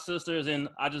 inviting my sisters, and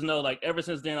I just know, like, ever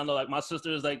since then, I know, like, my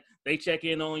sisters, like, they check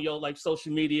in on your, like,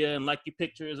 social media and like your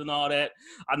pictures and all that.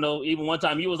 I know even one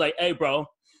time you was like, hey, bro,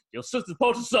 your sister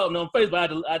posted something on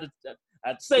Facebook. I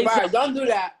had to say something. Don't do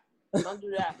that. Don't do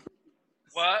that.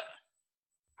 What?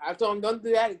 I told him, don't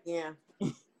do that again.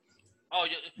 Listen.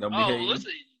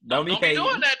 Don't be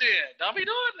doing that then. Don't be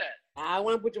doing that. I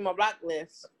want to put you on my block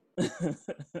list.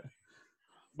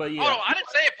 But yeah. Hold on, I didn't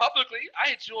say it publicly. I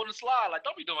hit you on the slide. Like,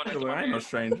 don't be doing that. I ain't no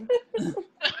stranger.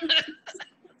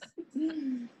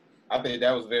 I think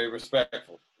that was very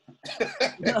respectful.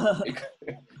 It could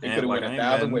have went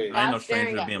 1,000 ways. I ain't no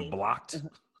stranger to being blocked.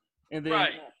 And then,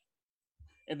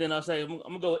 and then I'll say, I'm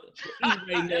gonna go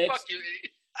E next. Fuck you, E.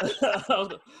 I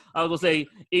was gonna say,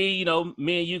 E, you know,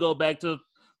 me and you go back to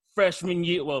freshman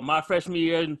year. Well, my freshman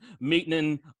year, and meeting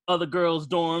in other girls'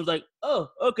 dorms. Like, oh,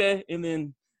 okay, and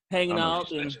then hanging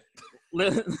out and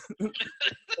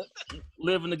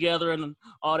living together and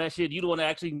all that shit. You the one that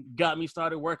actually got me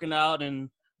started working out, and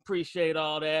appreciate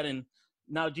all that. And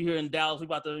now that you're here in Dallas, we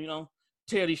about to, you know,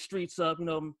 tear these streets up, you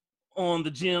know, in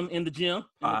the gym.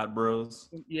 Pod Bros.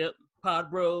 Yep, Pod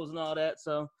Bros and all that.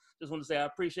 So just want to say I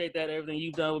appreciate that, everything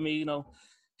you've done with me, you know,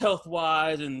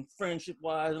 health-wise and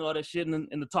friendship-wise and all that shit, and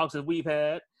the talks that we've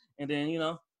had. And then, you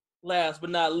know, last but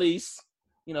not least,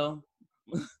 you know,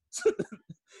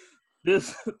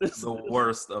 this the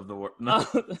worst of the worst. No.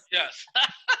 Yes.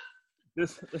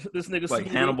 This nigga like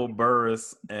Hannibal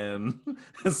Buress and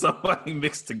somebody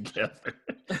mixed together.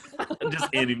 Just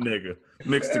any nigga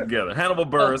mixed together. Hannibal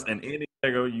Buress and any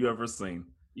nigga you ever seen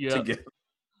together.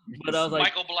 But I was like,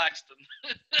 Michael Blackston.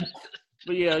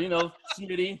 But yeah, you know,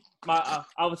 Smitty, I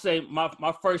would say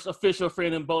my first official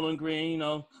friend in Bowling Green. You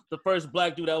know, the first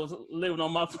black dude that was living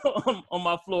on my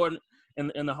floor in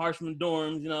the Harshman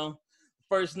dorms. You know,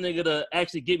 first nigga to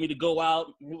actually get me to go out.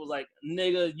 He was like,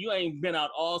 nigga, you ain't been out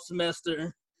all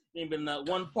semester. You ain't been at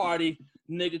one party.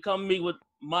 Nigga, come meet with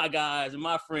my guys and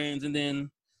my friends. And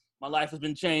then my life has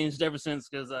been changed ever since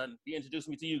because he introduced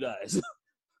me to you guys.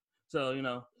 So, you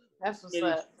know. That's what's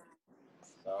up.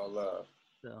 All love.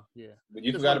 So, yeah. But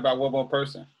you forgot about one more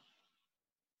person.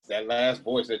 That last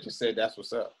voice that you said, that's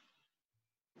what's up.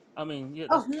 I mean, yeah.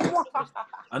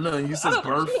 I know you said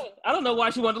birth. I don't know why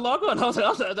she wanted to log on. I'll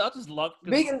just log.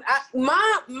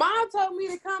 Mom told me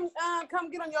to come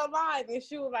get on your live, and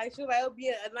she was like, it'll be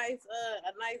a nice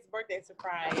birthday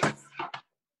surprise.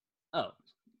 Oh,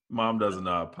 Mom doesn't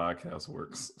know how podcast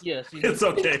works. Yes, it's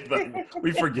okay. Like,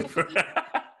 we forgive her.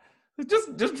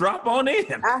 Just drop on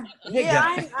in. I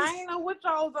ain't know what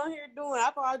y'all was on here doing.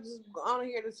 I thought I was just on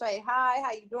here to say hi,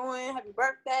 how you doing, happy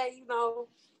birthday, you know.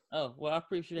 Oh, well, I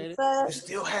appreciate it. You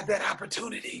still have that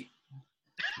opportunity.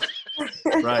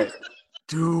 Right.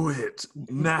 Do it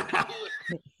now.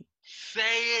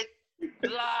 Say it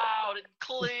loud and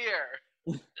clear.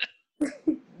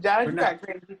 Josh, you got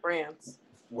crazy friends.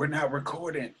 We're not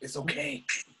recording. It's okay.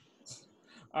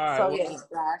 All right. So, yes,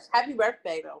 Josh. Happy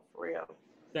birthday, though, for real.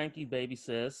 Thank you, baby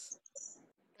sis.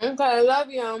 Okay, I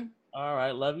love you. All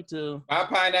right, love you too. Bye,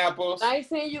 pineapples. Nice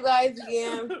seeing you guys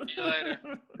again. See you later.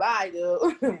 Bye,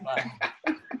 dude. Bye.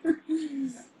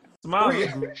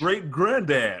 Smiles' great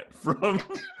granddad from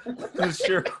the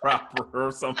sharecropper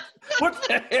or something. What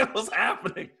the hell is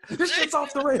happening? This shit's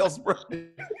off the rails, bro.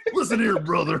 Listen here,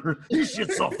 brother. This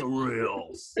shit's off the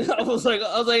rails. I was like,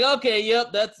 okay,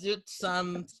 yep, that's it.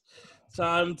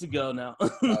 Time to go now.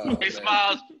 Hey,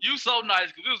 Smiles, you so nice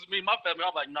because it was me, and my family.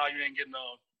 I'm like, no, you ain't getting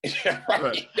on.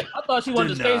 Right. I thought she wanted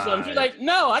to say something. She's like,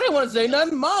 no, I didn't want to say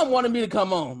nothing. Mom wanted me to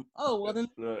come on. Oh, well then,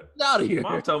 get out of here.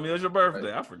 Mom told me it was your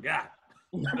birthday. I forgot.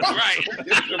 Right.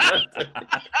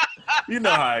 You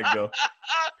know how it go.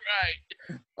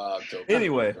 Right.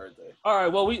 Anyway. All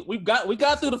right. Well, we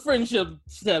got through the friendship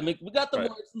segment. We got the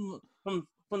words from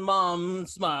Mom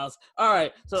Smiles. All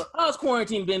right. So how's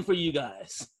quarantine been for you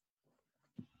guys?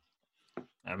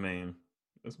 I mean,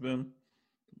 it's been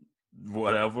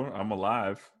whatever. I'm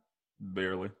alive,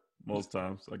 barely most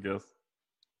times, I guess.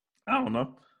 I don't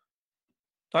know.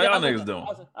 How y'all niggas doing?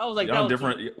 I was like, y'all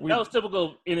that was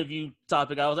typical interview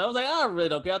topic. I was like, I really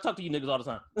don't care. I talk to you niggas all the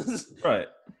time. Right.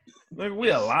 Like, we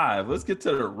alive. Let's get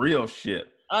to the real shit.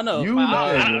 I know.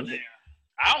 I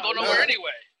don't go nowhere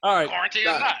anyway. All right. Quarantine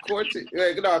or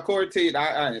not. Quarantine. I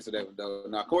answer that though.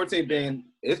 Now, quarantine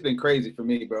it's been crazy for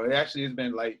me, bro. It actually has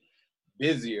been like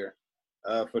busier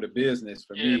for the business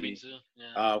for me too.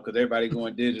 Because everybody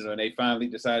going digital, and they finally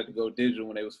decided to go digital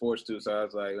when they was forced to. So I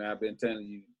was like, man, I've been telling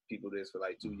you people this for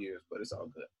like 2 years, but it's all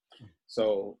good.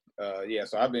 So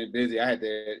so I've been busy. I had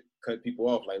to cut people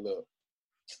off. Like, look,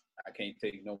 I can't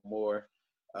take no more.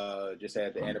 Just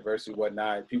had the anniversary,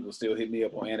 whatnot. People still hit me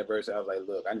up on anniversary. I was like,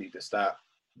 look, I need to stop.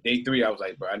 Day 3, I was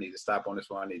like, bro, I need to stop on this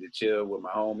one. I need to chill with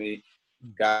my homie,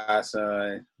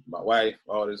 godson, my wife,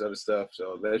 all this other stuff.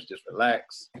 So let's just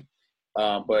relax.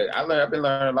 But I've been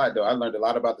learning a lot though. I learned a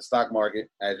lot about the stock market,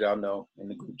 as y'all know, in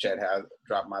the group chat, how I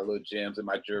dropped my little gems and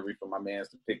my jewelry for my mans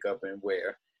to pick up and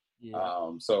wear.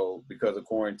 Yeah. So because of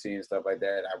quarantine and stuff like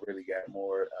that, I really got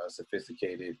more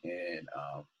sophisticated in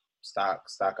stock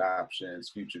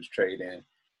options, futures trading,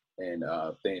 and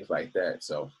things like that.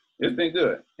 So it's been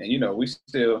good. And you know, we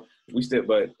still,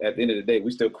 but at the end of the day,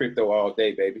 we still crypto all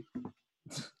day, baby.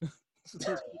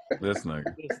 This nigga.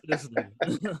 This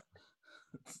nigga.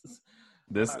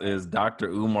 This is Dr.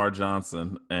 Umar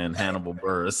Johnson and Hannibal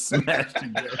Buress smashed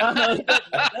together.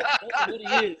 That's what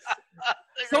he is.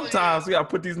 Sometimes we gotta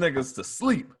put these niggas to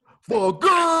sleep for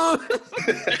good.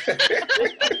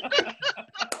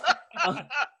 I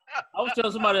was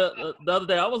telling somebody the other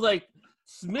day, I was like,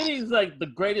 Smitty's like the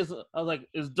greatest. I was like,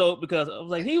 it's dope because I was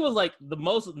like, he was like the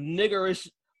most niggerish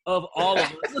of all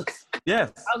of us.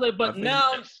 Yes. I was like, but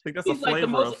now he's like the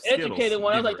most educated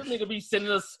one. I was like, this nigga be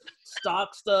sending us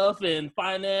stock stuff and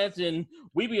finance, and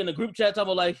we be in the group chat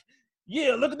talking about like,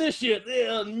 yeah, look at this shit.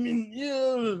 Yeah,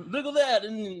 look at that.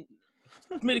 And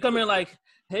Smitty come in like,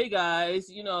 hey guys,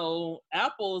 you know,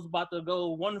 Apple's about to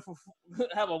go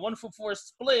have a 1-for-4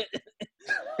 split.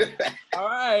 All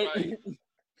right.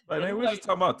 Like, man, we're just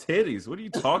talking about titties. What are you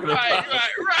talking about?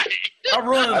 Right. I'm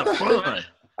running the fun.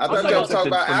 I thought you were talking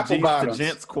about apple The bottoms.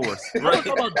 gents course. Right. I'm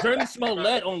talking about Journey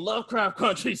Smollett on Lovecraft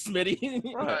Country, Smitty.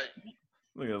 Right.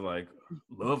 Look at like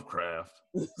Lovecraft.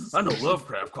 I know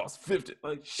Lovecraft costs 50.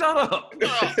 Like, shut up.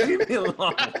 Leave me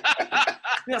alone.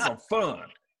 Have some fun.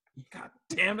 God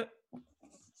damn it.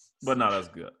 But no, that's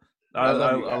good.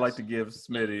 I like to give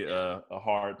Smitty a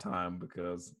hard time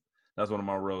because that's one of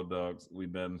my road dogs.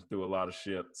 We've been through a lot of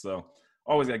shit. So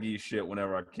always got to give you shit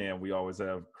whenever I can. We always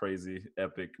have crazy,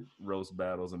 epic roast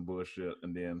battles and bullshit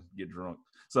and then get drunk.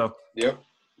 So, yep.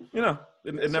 You know,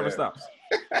 it never stops.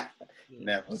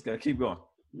 Never. Just got to keep going.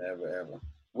 Never, ever.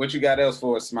 What you got else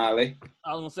for us, Smiley?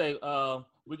 I was going to say,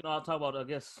 we can all talk about, I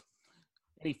guess,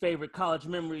 any favorite college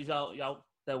memories y'all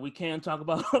that we can talk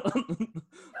about.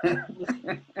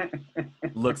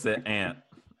 Looks at Ant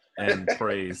and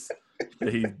prays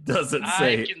that he doesn't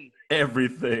say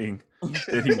everything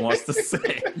that he wants to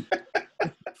say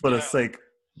for the sake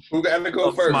who got to go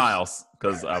of first? Smiles,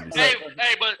 because obviously.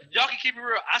 Hey, but y'all can keep it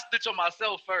real. I stitch on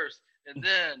myself first, and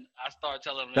then I start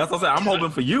telling them. That's what I said. I'm hoping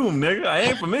for you, nigga. I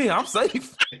ain't for me. I'm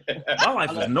safe. My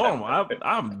life is normal.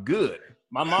 I'm good.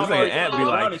 My mom this nigga Ant be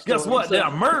like, guess what? Then I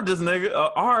murdered this nigga.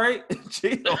 All right,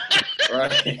 chill.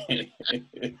 Right.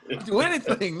 Do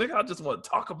anything, nigga. I just want to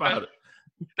talk about it.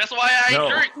 That's why I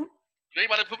ain't drink.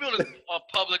 Anybody put me on a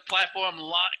public platform,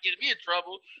 get me in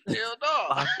trouble. Hell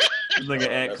no. This nigga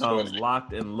Ant comes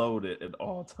locked and loaded at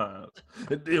all times.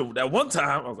 That one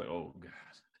time, I was like, oh, God.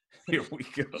 Here we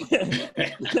go.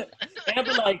 Ant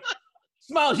be like,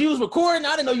 Smiles, you was recording?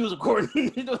 I didn't know you was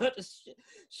recording. You know,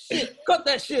 shit. Cut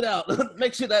that shit out.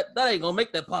 Make sure that ain't going to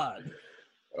make that pod.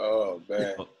 Oh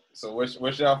man. So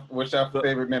what's your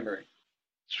favorite memory?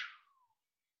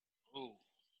 Ooh.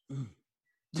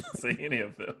 Say any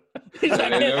of them.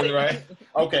 Right?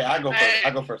 Okay, I go first. Hey,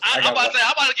 I go first. I'm about to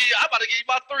give you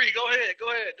my 3. Go ahead.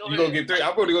 You gonna get 3?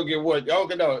 I'm probably gonna get 1.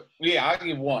 Okay, no. Yeah, I'll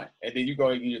give 1, and then you go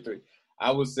and give your 3.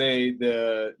 I would say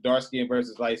the dark skin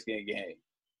versus light skin game.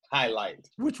 Highlight.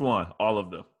 Which one? All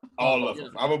of them. All of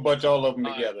them. I'm gonna bunch all of them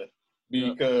together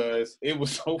because it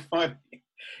was so funny.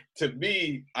 To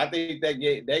me, I think that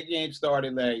game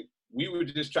started like we were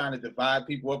just trying to divide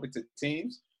people up into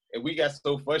teams, and we got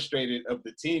so frustrated of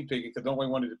the team picking because no one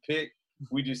wanted to pick.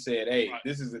 We just said, "Hey,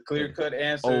 this is a clear-cut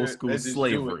answer. Old school Let's just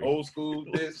slavery. do it. Old school.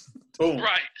 This boom.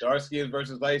 Right. Dark skin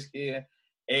versus light skin."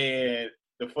 And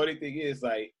the funny thing is,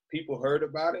 like, people heard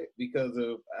about it because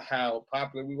of how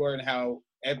popular we were and how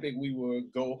epic we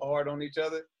would go hard on each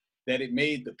other. That it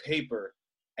made the paper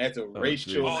as a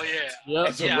racial. Oh yeah.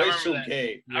 As a racial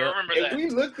game. I remember and that. we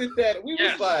looked at that. We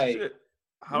was like,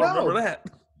 I remember that.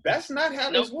 That's not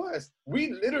how this was.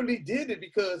 We literally did it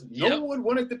because no one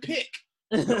wanted to pick.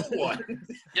 No one.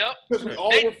 Yep. Because we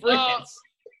all were friends.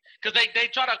 Because they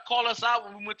tried to call us out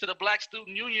when we went to the Black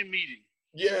Student Union meeting.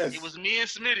 Yes. It was me and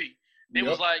Smitty. They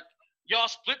was like, y'all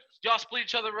split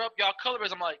each other up, y'all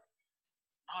colorists. I'm like,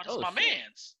 oh, this is my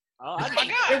man's. Oh, this is my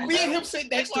guy. And me and him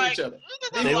sit next to each other.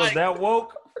 They was that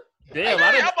woke? Damn,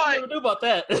 I didn't know about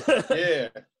that.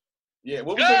 Yeah.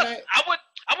 What was her name? I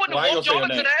wouldn't have walked y'all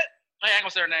into that. I ain't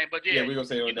gonna say her name, but yeah. Yeah, we're gonna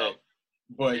say her name.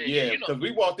 But yeah, because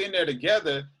we walked in there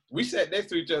together. We sat next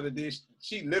to each other.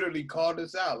 She literally called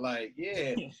us out, like,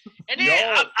 yeah. And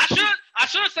then I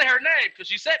should say her name because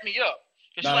she set me up.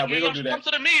 Because she's like, yeah, you should come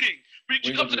to the meeting. We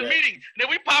should come to the meeting. And then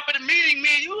we pop in the meeting, me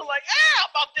and you were like, how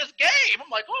about this game? I'm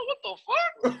like, oh, what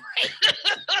the fuck?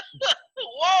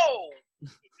 Whoa.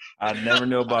 I never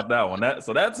knew about that one.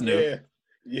 That's new.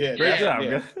 Yeah. Great job,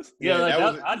 guys.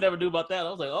 I never knew about that. I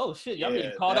was like, oh shit, y'all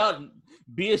getting called out in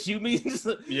BSU meetings.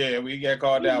 Yeah, we got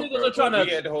called out. We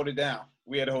had to hold it down.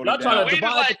 Y'all trying to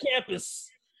divide the campus.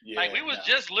 Yeah, like we was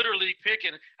just literally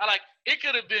picking. It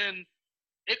could have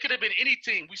been any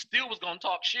team. We still was gonna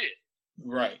talk shit.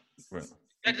 Right.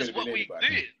 That's just what we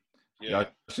did. Yeah.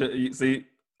 See,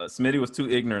 Smitty was too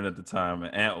ignorant at the time,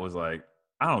 and Ant was like,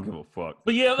 I don't give a fuck.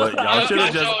 But y'all should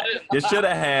have you should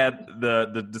have had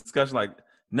the discussion like,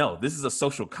 no, this is a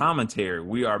social commentary.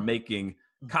 We are making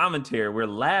commentary. We're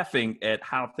laughing at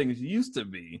how things used to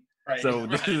be. Right. So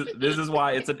this is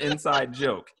why it's an inside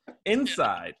joke.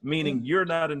 Inside, meaning you're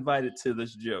not invited to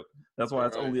this joke. That's why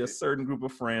it's only a certain group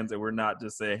of friends, and we're not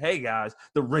just saying, hey guys,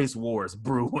 the race war is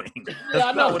brewing.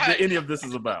 That's not what any of this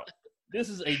is about. This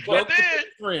is a joke with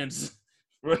friends.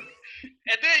 And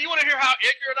then you want to hear how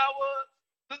ignorant I was?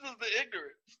 This is the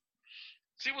ignorance.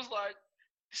 She was like,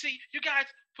 see, you guys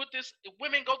put this,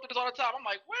 women go through this all the time. I'm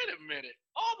like, wait a minute.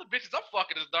 All the bitches I'm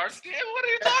fucking is dark skin. What are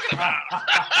you talking about?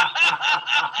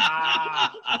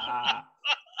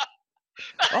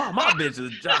 Oh, my bitch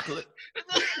is chocolate.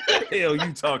 What the hell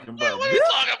you talking about? What are you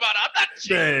talking about? I'm not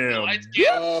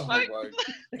damn. Oh, my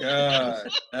God.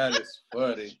 That is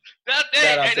funny. That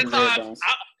day, at the time,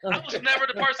 I was never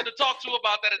the person to talk to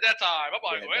about that at that time. I'm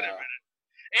like, wait a minute.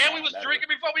 And we was drinking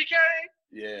before we came?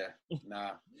 Yeah,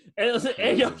 nah.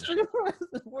 And y'all drinking?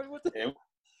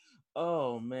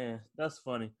 Oh, man. That's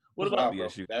funny. What about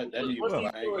you?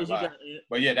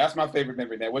 But yeah, that's my favorite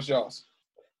memory. Now, what's yours?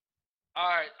 All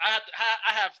right,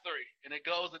 I have 3, and it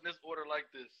goes in this order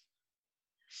like this: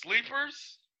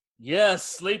 Sleepers. Yes,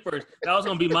 Sleepers. That was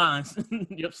gonna be mine.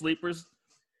 Yep, Sleepers.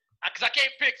 Because I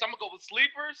can't pick, so I'm gonna go with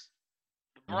Sleepers,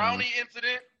 the Brownie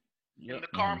incident, and the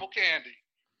caramel candy.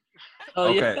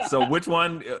 Oh, okay, so which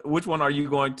one are you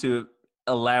going to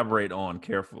elaborate on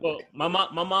carefully? Well, my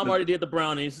mom already did the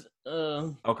brownies.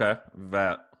 Okay,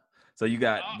 that. So you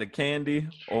got the candy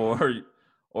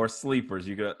or Sleepers.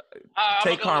 You got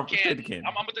take caramel candy.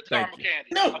 I'm with the caramel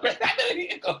candy. No, okay. I didn't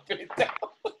even go put it down.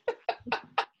 All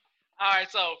right,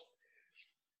 so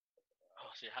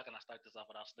shit, how can I start this off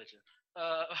without snitching?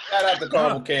 Shout out to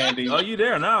caramel candy. Oh, you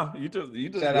there now? You just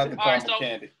shout out to caramel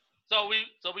candy. So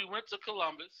we went to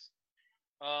Columbus.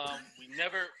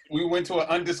 We went to an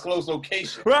undisclosed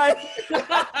location. Right.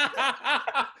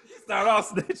 Start off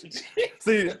snitching.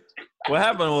 See, what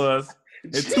happened was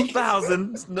in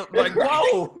 2000, like,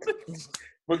 whoa.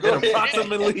 At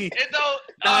approximately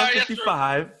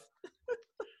 9:55.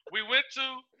 We went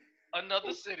to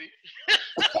another city.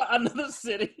 Another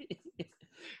city.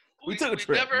 We took a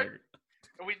trip.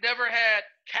 We never had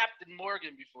Captain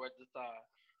Morgan before at the time.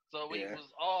 So we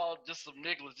was all just some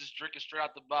niggas just drinking straight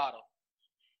out the bottle.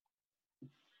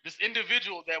 This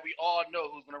individual that we all know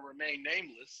who's going to remain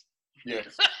nameless.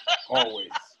 Yes,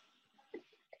 always.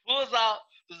 Pulls out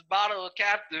this bottle of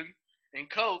Captain and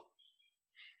Coke.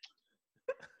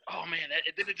 Oh man,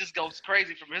 then it just goes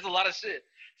crazy for me. There's a lot of shit.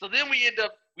 So then we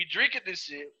drinking this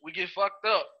shit. We get fucked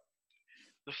up.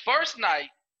 The first night,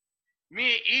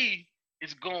 me and E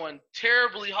is going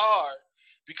terribly hard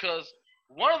because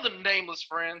one of the nameless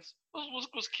friends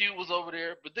was cute, was over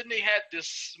there, but then they had this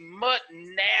smut,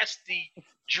 nasty,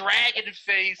 dragon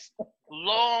face,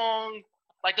 long,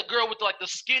 like the girl with like the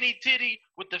skinny titty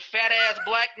with the fat ass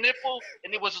black nipple,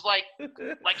 and it was just like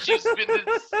she's been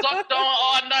sucked on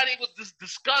all night. It was just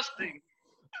disgusting.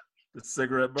 The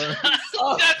cigarette burn.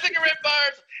 That cigarette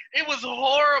burns. It was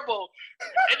horrible.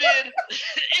 And then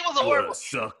it was horrible.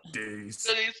 Suck days.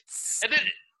 And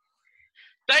then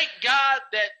thank God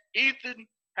that Ethan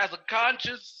has a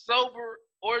conscience, sober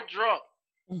or drunk,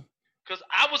 because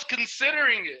I was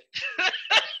considering it.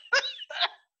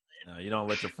 No, you don't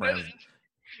let your friends.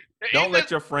 Don't let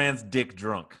your friends dick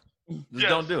drunk. Just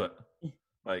don't do it.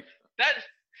 Like that.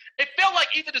 It felt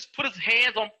like Ethan just put both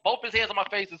his hands on my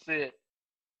face and said,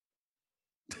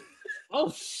 "Oh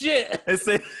shit!" And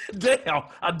say, "Damn,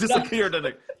 I disappeared."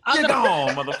 And get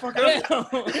gone, motherfucker. It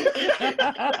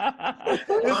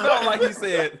felt like he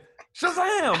said,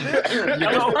 "Shazam!"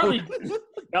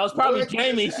 That was probably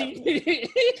Jamie.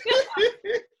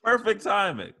 Perfect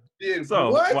timing. Yeah, so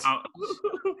what?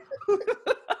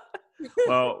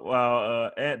 While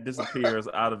Ant disappears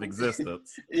out of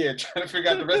existence. Yeah, trying to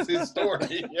figure out the rest of his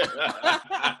story.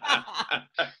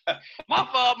 My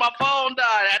phone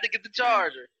died. I had to get the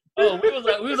charger. Oh, we was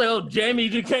like, oh, Jamie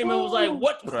just came in and was like,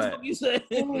 what the fuck you say?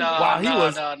 No.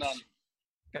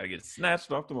 Gotta get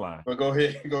snatched off the line. But go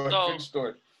ahead, finish the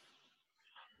story.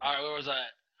 All right, where was I?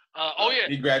 Oh yeah.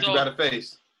 He grabbed you by the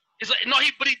face. It's like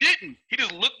but he didn't. He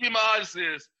just looked me in my eyes and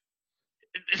says,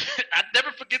 I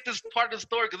never forget this part of the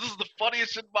story because this is the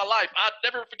funniest shit in my life. I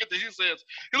never forget this.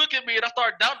 He looked at me and I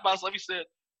started doubting myself. He said,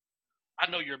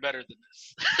 I know you're better than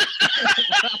this.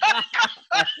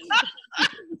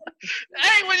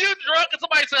 Hey, when you're drunk and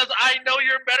somebody says, I know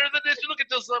you're better than this, you look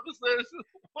at yourself and says,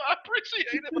 well, I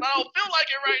appreciate it, but I don't feel like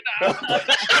it right now. I'm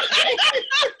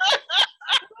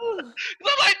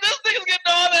like, this nigga's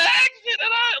getting all the action, and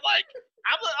I'm like,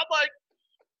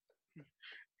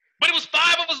 but it was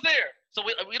 5 of us there. So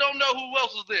we don't know who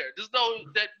else was there. Just know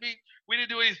that we didn't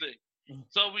do anything.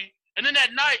 So and then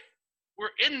that night,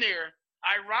 we're in there.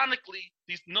 Ironically,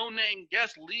 these no-name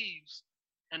guest leaves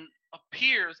and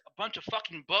appears a bunch of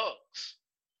fucking bugs.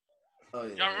 Oh,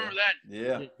 yeah. Y'all remember that?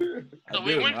 Yeah. So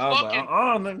we went fucking.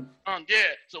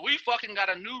 Yeah. So we fucking got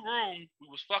a new room. We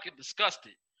was fucking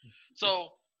disgusted.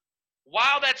 So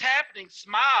while that's happening,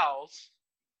 Smiles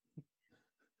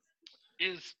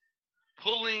is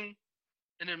pulling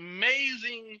an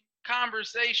amazing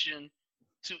conversation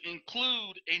to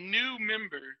include a new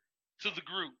member to the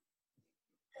group.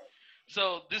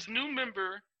 So this new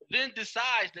member then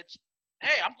decides that,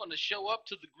 hey, I'm going to show up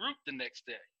to the group the next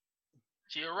day.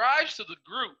 She arrives to the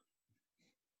group,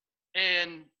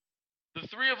 and the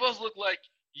 3 of us look like,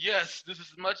 yes, this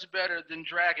is much better than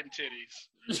dragon titties.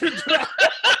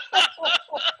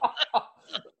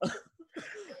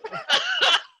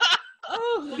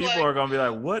 People are gonna be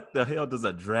like, "What the hell does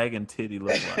a dragon titty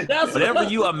look like?" Whatever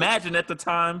you imagine at the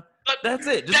time, that's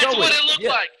it. Just that's go what with it looked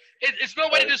like. It's no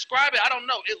way to describe it. I don't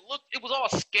know. It was all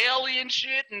scaly and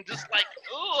shit, and just like,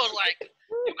 ugh, like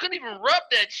you couldn't even rub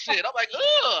that shit. I'm like,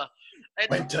 ugh. And,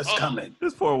 Winter's coming.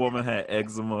 This poor woman had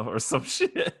eczema or some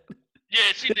shit.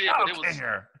 Yeah, she did. But it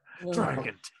was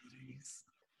dragon titties.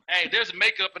 Hey, there's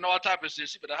makeup and all type of shit.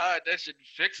 She better hide that shit and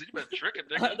fix it. You better trick it,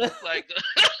 nigga. Like,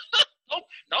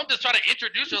 don't just try to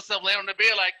introduce yourself laying on the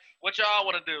bed like, what y'all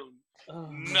want to do?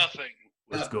 Nothing.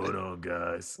 What's going on,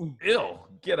 guys? Ew,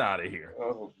 get out of here.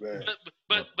 Oh man.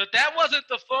 But that wasn't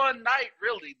the fun night,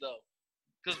 really, though,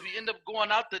 because we ended up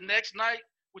going out the next night,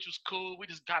 which was cool. We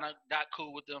just kind of got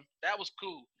cool with them. That was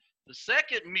cool. The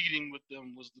second meeting with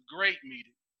them was the great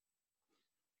meeting.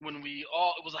 When it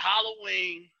was a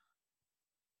Halloween.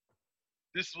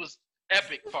 This was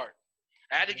epic part.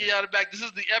 I had to get out of the back. This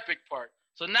is the epic part.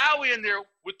 So now we're in there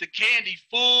with the candy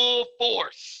full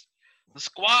force. The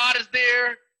squad is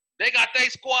there. They got their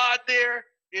squad there.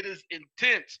 It is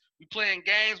intense. We playing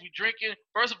games. We drinking.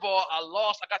 First of all, I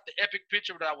lost. I got the epic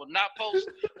picture that I will not post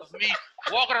of me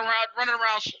walking around, running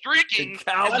around, streaking.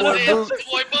 Cowboy boots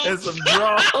and some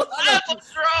draws. Some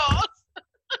draws.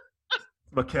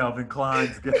 But Calvin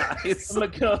Klein's guys.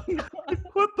 What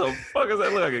the fuck is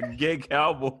that? Look like a gay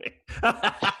cowboy.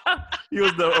 He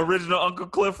was the original Uncle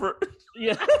Clifford.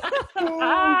 Yeah.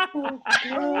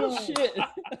 Oh shit.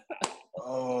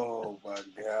 Oh my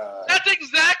god. That's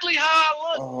exactly how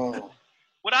I look. Oh.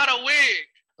 Without a wig.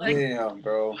 Like, damn,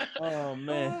 bro. Oh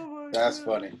man. That's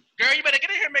funny. Girl, you better get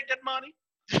in here and make that money.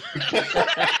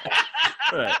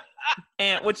 Right.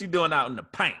 And what you doing out in the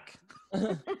pank?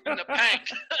 In the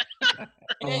pank.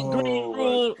 Green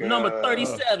rule number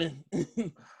 37.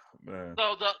 Man.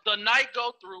 So the night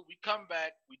go through, we come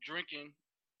back, we drinking,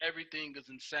 everything is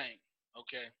insane.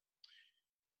 Okay.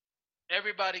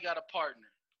 Everybody got a partner.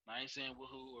 I ain't saying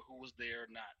who or who was there or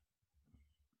not.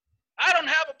 I don't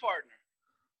have a partner.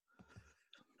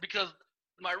 Because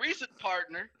my recent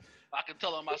partner, I can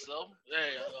tell on myself,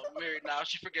 hey, I'm married now,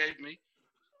 she forgave me.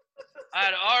 I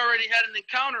had already had an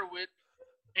encounter with,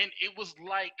 and it was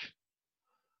like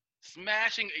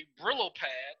smashing a Brillo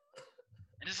pad.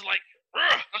 And it's like,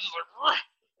 I was just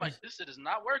like, this shit is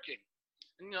not working.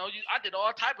 And, you know, I did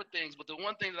all type of things, but the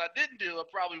one thing that I didn't do,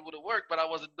 it probably would have worked, but I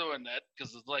wasn't doing that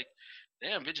because it's like,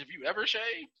 damn, bitch, have you ever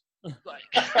shaved? Like,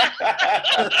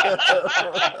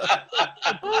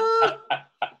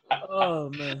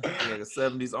 oh man, like a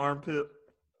 70s armpit.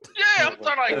 Yeah, I'm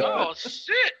talking like, oh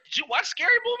shit, did you watch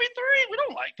Scary Movie 3? We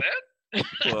don't like that.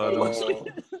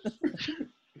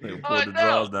 They pulled the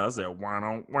drawers down. I said,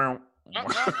 wow.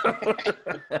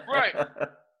 Right.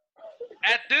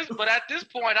 At this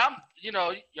point, I'm, you know,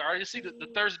 you already see the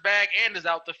thirst bag and is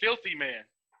out, the filthy man.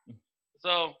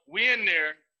 So we in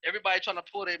there, everybody trying to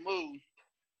pull their move.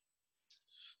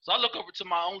 So I look over to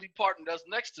my only partner that's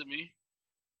next to me,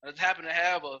 and it's happened to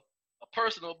have a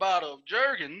personal bottle of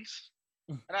Jergens,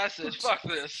 and I said, fuck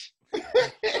this.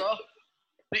 So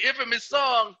the infamous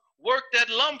song, Work That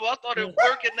Lumber, I started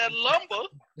working that lumber.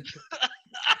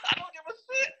 I don't give a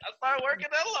shit. I started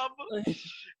working that lumber.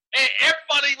 And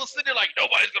everybody was sitting there like,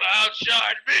 nobody's going to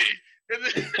outshine me. And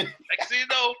then, next thing you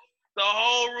know, the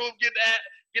whole room get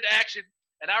action.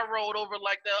 And I rolled over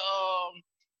like the,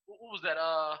 what was that?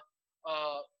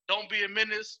 Don't Be a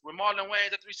Menace with Marlon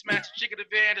Wayans after we smashed the chick in the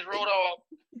van, just rolled off.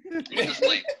 Went to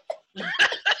sleep.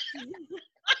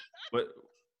 But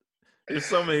there's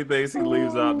so many things he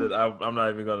leaves out that I'm not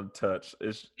even going to touch.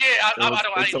 It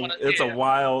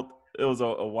was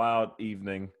a wild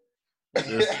evening.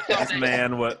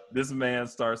 This man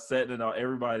starts setting it on.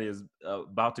 Everybody is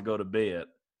about to go to bed,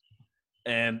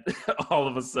 and all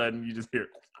of a sudden you just hear,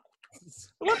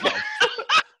 what the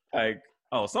like,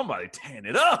 oh, somebody tearing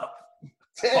it up.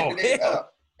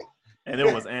 And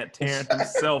it was Ant tearing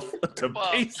himself to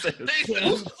pieces.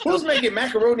 Who's making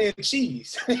macaroni and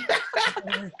cheese?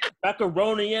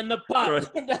 Macaroni in the pot. Right.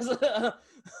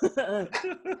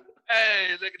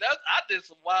 Hey, nigga, I did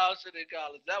some wild shit in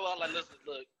college. That was like, listen,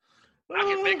 look, I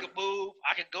can make a move.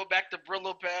 I can go back to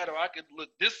Brillo pad, or I could look.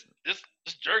 This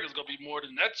Jergens gonna be more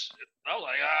than that shit. I was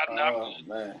like, I'm good.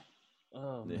 Man.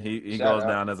 Oh man. He goes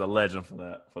down as a legend for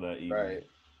that evening. Right.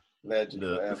 Legend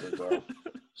forever, bro.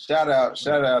 Shout out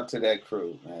to that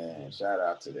crew, man. Shout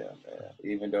out to them, man.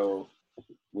 Even though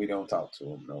we don't talk to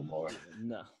them no more.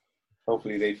 No.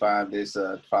 Hopefully they find this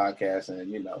podcast and,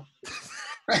 you know.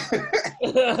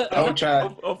 Don't try.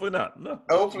 Hopefully not. No.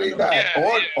 Hopefully not.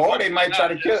 Or they might try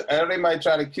to kill. Or they might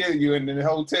try to kill you in the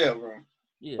hotel room.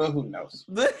 Yeah. But who knows?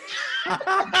 But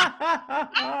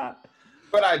I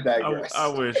digress. I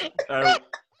wish.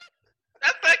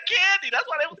 That's that candy. That's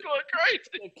why they was going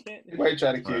crazy. They might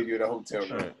try to kill you in a hotel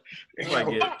room. Right. You might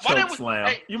get choke slam.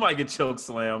 Hey. You might get choke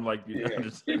slam. Like you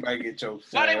might get choke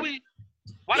slam.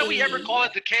 Why did we ever call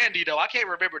it the candy though? I can't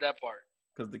remember that part.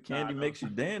 Because the candy makes you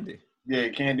dandy. Yeah,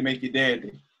 candy make you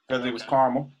dandy. Because it was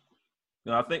caramel.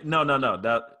 No, I think no.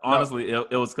 That honestly,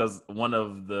 it was because one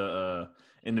of the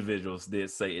individuals did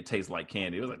say it tastes like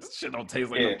candy. It was like, this shit don't taste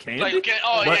like no candy. Like,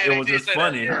 but it was just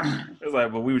funny. It was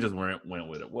like, but we just went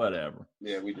with it. Whatever.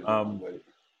 Yeah, we just went with it.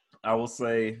 I will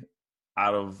say,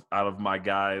 out of my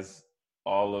guys,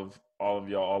 all of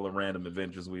y'all, all the random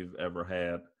adventures we've ever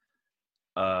had,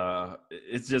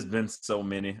 it's just been so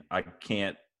many. I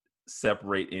can't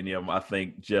separate any of them. I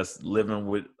think just living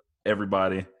with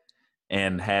everybody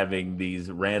and having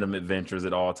these random adventures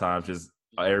at all times, just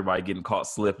everybody getting caught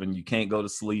slipping. You can't go to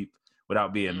sleep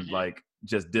without being like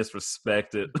just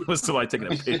disrespected with somebody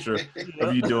taking a picture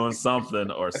of you doing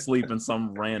something or sleeping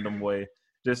some random way.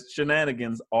 Just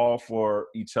shenanigans, all for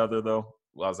each other though.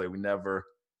 I was like, we never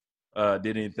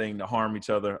did anything to harm each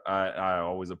other. I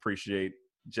always appreciate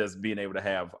just being able to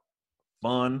have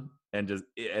fun and just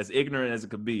as ignorant as it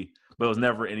could be, but it was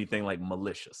never anything like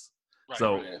malicious. Right,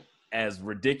 so as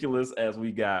ridiculous as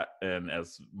we got and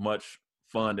as much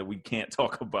fun that we can't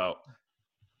talk about,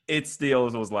 it still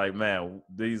was like, man,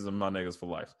 these are my niggas for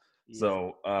life. Yeah.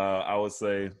 So I would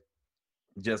say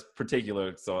just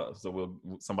particular. So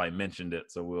somebody mentioned it,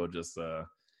 so we'll just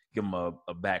give them a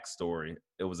backstory.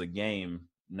 It was a game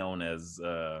known as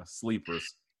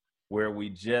Sleepers, where we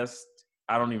just,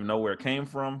 I don't even know where it came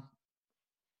from.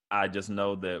 I just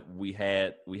know that we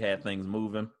had things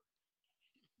moving.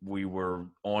 We were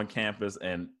on campus,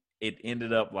 and it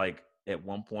ended up like at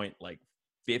one point like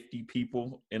 50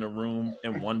 people in a room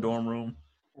in one dorm room.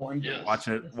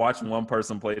 Watching one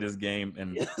person play this game,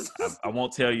 and I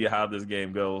won't tell you how this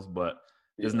game goes, but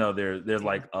just know there's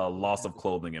like a loss of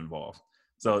clothing involved.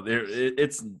 So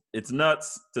it's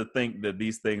nuts to think that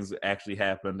these things actually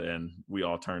happened, and we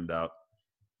all turned out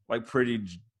like pretty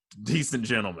decent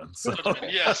gentlemen. So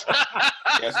yes,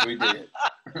 yes, we did.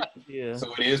 Yeah.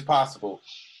 So it is possible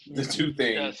to do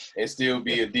things and still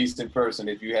be a decent person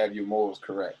if you have your morals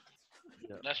correct.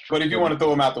 That's true. But if you want to throw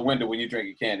them out the window when you drink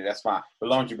a candy, that's fine. But as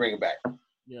long as you bring it back.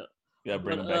 Yeah. Yeah,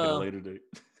 bring them back at a later date.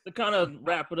 To kind of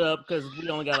wrap it up, because we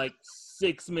only got like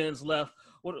 6 minutes left.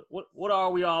 What are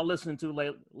we all listening to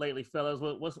lately, fellas?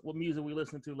 What music we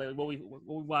listening to lately? What we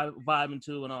vibing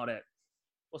to and all that?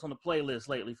 What's on the playlist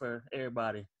lately for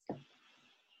everybody?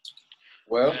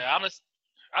 Well, yeah, I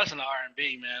listen to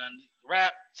R&B, man.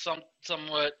 Rap,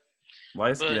 somewhat.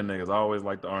 Light skinned niggas always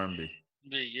like the R&B.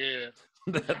 Yeah.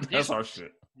 That's our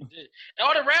shit.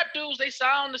 All the rap dudes, they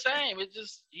sound the same. It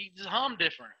just you just hum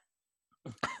different.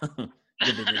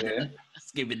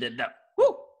 Skip it that.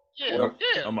 Woo. Yeah.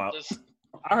 I'm out.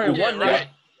 I heard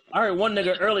one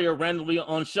nigga earlier randomly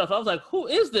on shuffle. I was like, "Who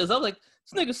is this?" I was like,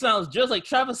 "This nigga sounds just like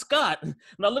Travis Scott." And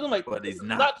I look at him like, "But he's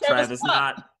not Travis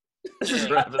Scott." This is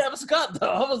not Travis Scott though.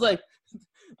 I was like,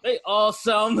 they all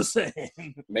sound the same.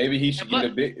 Maybe he should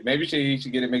get he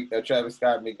should get a Travis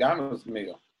Scott McDonald's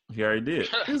meal. He already did.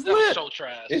 It's lit. So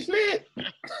trash. It's lit.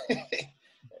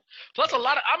 Plus,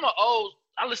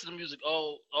 I listen to music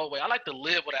old way. I like to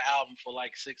live with an album for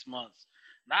like 6 months.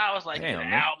 Now it's like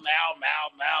album.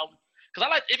 Because I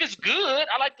like, if it's good,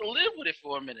 I like to live with it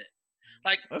for a minute.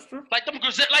 Like, that's true. Like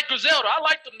Griselda. I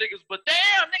like them niggas, but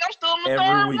damn, nigga, I'm still on the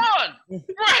third one.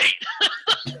 Right.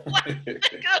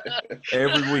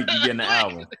 Every week you get an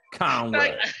album.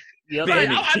 Conway. I'll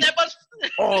have that much.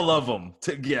 All of them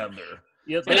together.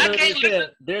 Yep.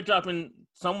 They're dropping.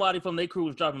 Somebody from their crew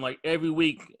is dropping like every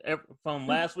week, from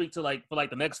last week to like for like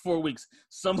the next 4 weeks.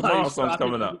 Somebody's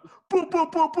coming up. Boo boo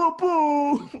boo boo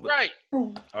boo. Right.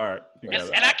 All right.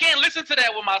 And I can't listen to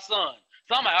that with my son.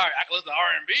 So I'm like, all right, I can listen to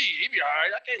R&B. He be all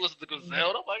right. I can't listen to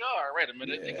Griselda. I'm like, all right, wait a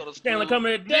minute. Yeah. They go to Stanley, come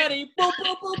here, daddy. Boo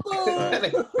boo boo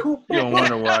boo. You're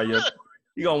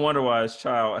gonna wonder why his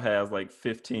child has like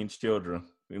 15 children.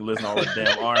 We listen to all the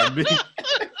damn R&B.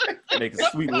 Making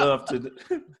sweet love to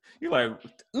you're like,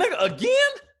 nigga,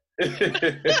 again?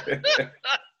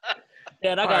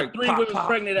 Dad, I got 3 women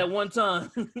pregnant at one time.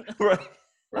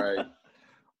 Right.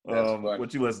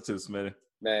 What you listen to, Smitty?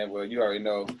 Man, well, you already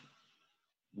know.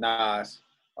 Nas,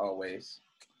 always.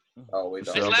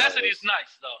 His last city's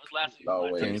nice, though. His last city's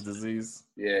always. King's Disease.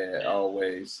 Yeah,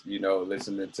 always.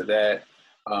 Listening to that.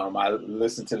 I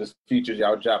listen to the features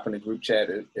y'all drop in the group chat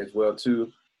as well,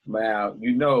 too. Now,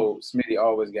 Smitty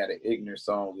always got an ignorant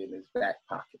song in his back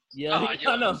pocket. Yeah,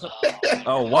 I know.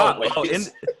 Oh, wow.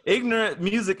 Ignorant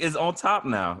music is on top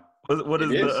now. What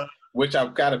is which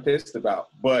I'm kind of pissed about.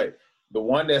 But the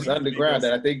one that's underground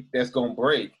that I think that's going to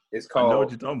break is called I know what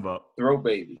you're talking about. Throw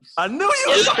Babies. I knew you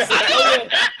were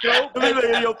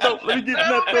Let me get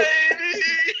that throat.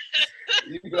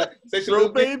 You be like, Throw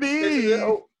Baby.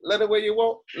 Let it where you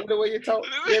want. Let it where you talk.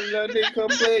 Let a nigga come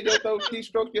play your throat. Keep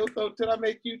stroke your throat till I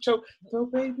make you choke. Throw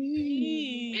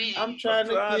baby. I'm trying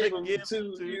to give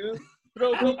to you.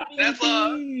 That's hard. That's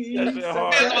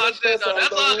my shit though. That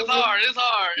song is hard. It's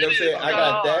hard. You know what I'm saying? I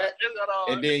got that.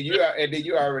 And then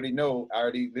you already know. I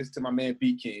already listen to my man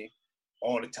B King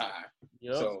all the time.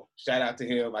 Yep. So shout out to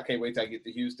him. I can't wait till I get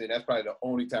to Houston. That's probably the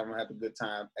only time I'm gonna have a good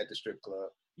time at the strip club.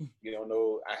 You don't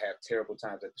know, I have terrible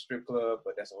times at the strip club,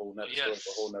 but that's a whole nother story for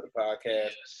a whole nother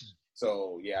podcast. Yes.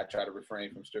 So yeah, I try to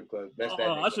refrain from strip clubs.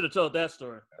 I should have told that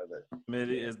story.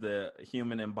 Smitty is the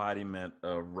human embodiment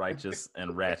of righteous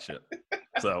and ratchet.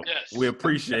 So we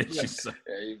appreciate you, sir.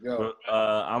 There you go. But,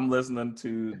 I'm listening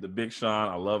to the Big Sean.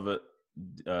 I love it.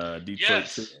 Detroit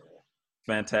too.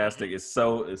 Fantastic. It's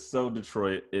so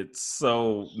Detroit. It's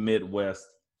so Midwest.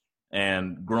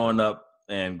 And growing up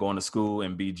and going to school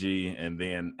in BG, and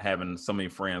then having so many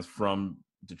friends from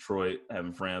Detroit,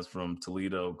 having friends from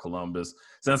Toledo, Columbus,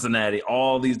 Cincinnati,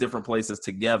 all these different places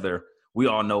together, we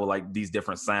all know like these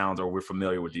different sounds, or we're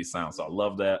familiar with these sounds. So I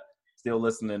love that. Still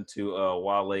listening to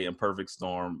Wale and Perfect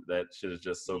Storm. That shit is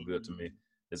just so good to me.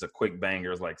 It's a quick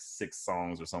banger. It's like 6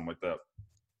 songs or something like that.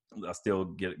 I still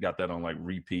got that on like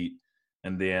repeat.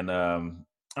 And then I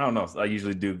don't know. I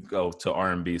usually do go to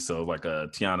R&B. So like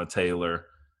Tiana Taylor,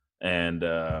 and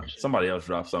somebody else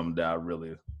dropped something that I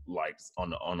really liked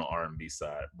on the R&B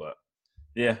side. But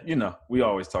yeah, we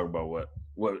always talk about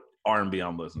what R&B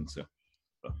I'm listening to.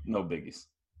 So, no biggies.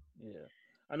 Yeah.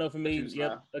 I know for me,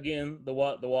 again, the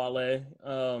Wale,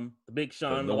 the Big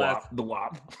Sean, the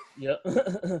WAP. Yep.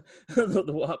 the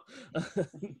WAP.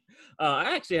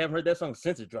 I actually haven't heard that song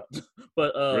since it dropped.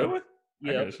 But really?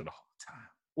 Yeah. I hear it the whole time.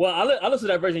 Well, I listened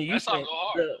to that version you sent.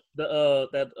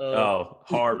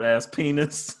 Hard ass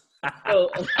penis.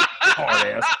 Hard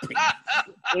ass penis.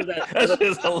 That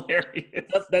shit's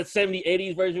hilarious. That 70s,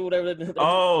 80s version, whatever.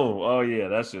 Oh yeah,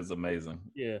 that shit's amazing.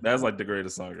 Yeah, that's like the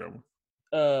greatest song ever.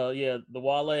 Yeah, the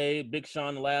Wale, Big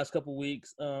Sean, the last couple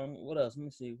weeks. What else? Let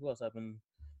me see. Who else I've been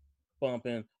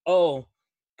bumping? Oh,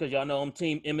 because y'all know I'm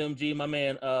Team MMG. My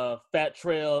man, Fat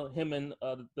Trail, him and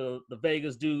the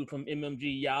Vegas dude from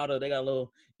MMG Yada. They got a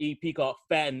little EP called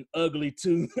Fat and Ugly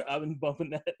too. I've been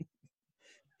bumping that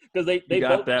because they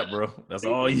got both, that, bro. That's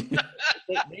all you.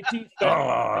 They two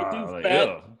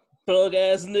fat thug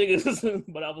ass niggas.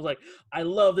 But I was like, I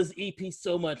love this EP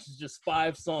so much. It's just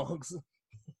 5 songs.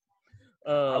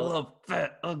 I love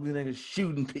fat, ugly niggas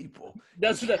shooting people.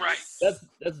 That's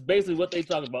basically what they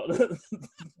talk about.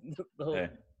 Hey,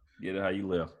 get it how you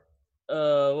live.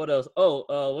 What else?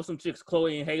 What's some chicks?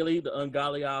 Chloe and Haley, the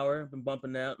Ungodly Hour. Been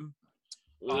bumping that.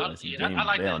 I like they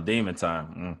that. On Demon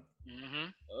Time.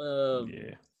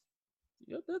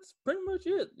 Yeah, that's pretty much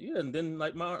it. Yeah, and then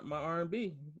like my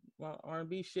R&B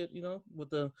shit, you know, with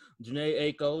the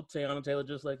Janae Aiko, Teyana Taylor,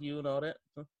 Just Like You, and all that.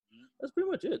 So that's pretty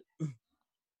much it.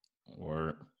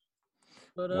 Word.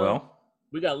 But well,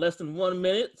 we got less than 1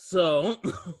 minute, so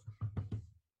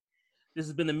this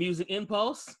has been the Music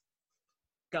Impulse.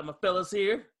 Got my fellas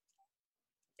here,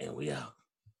 and we out.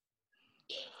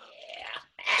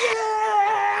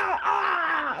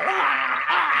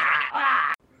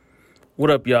 What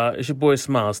up, y'all? It's your boy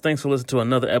Smiles. Thanks for listening to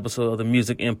another episode of the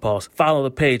Music Impulse. Follow the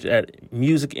page at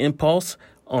Music Impulse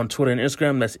on Twitter and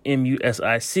Instagram. That's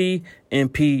MUSICMPULSE.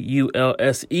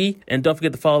 And don't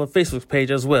forget to follow the Facebook page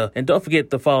as well. And don't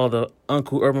forget to follow the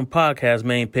Uncle Urban Podcast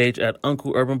main page at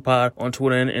Uncle Urban Pod on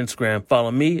Twitter and Instagram. Follow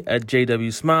me at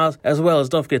JW Smiles, as well as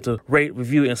don't forget to rate,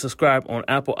 review, and subscribe on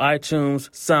Apple iTunes,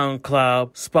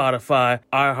 SoundCloud, Spotify,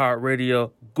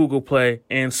 iHeartRadio, Google Play,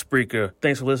 and Spreaker.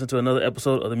 Thanks for listening to another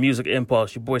episode of the Music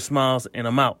Impulse. Your boy Smiles, and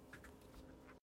I'm out.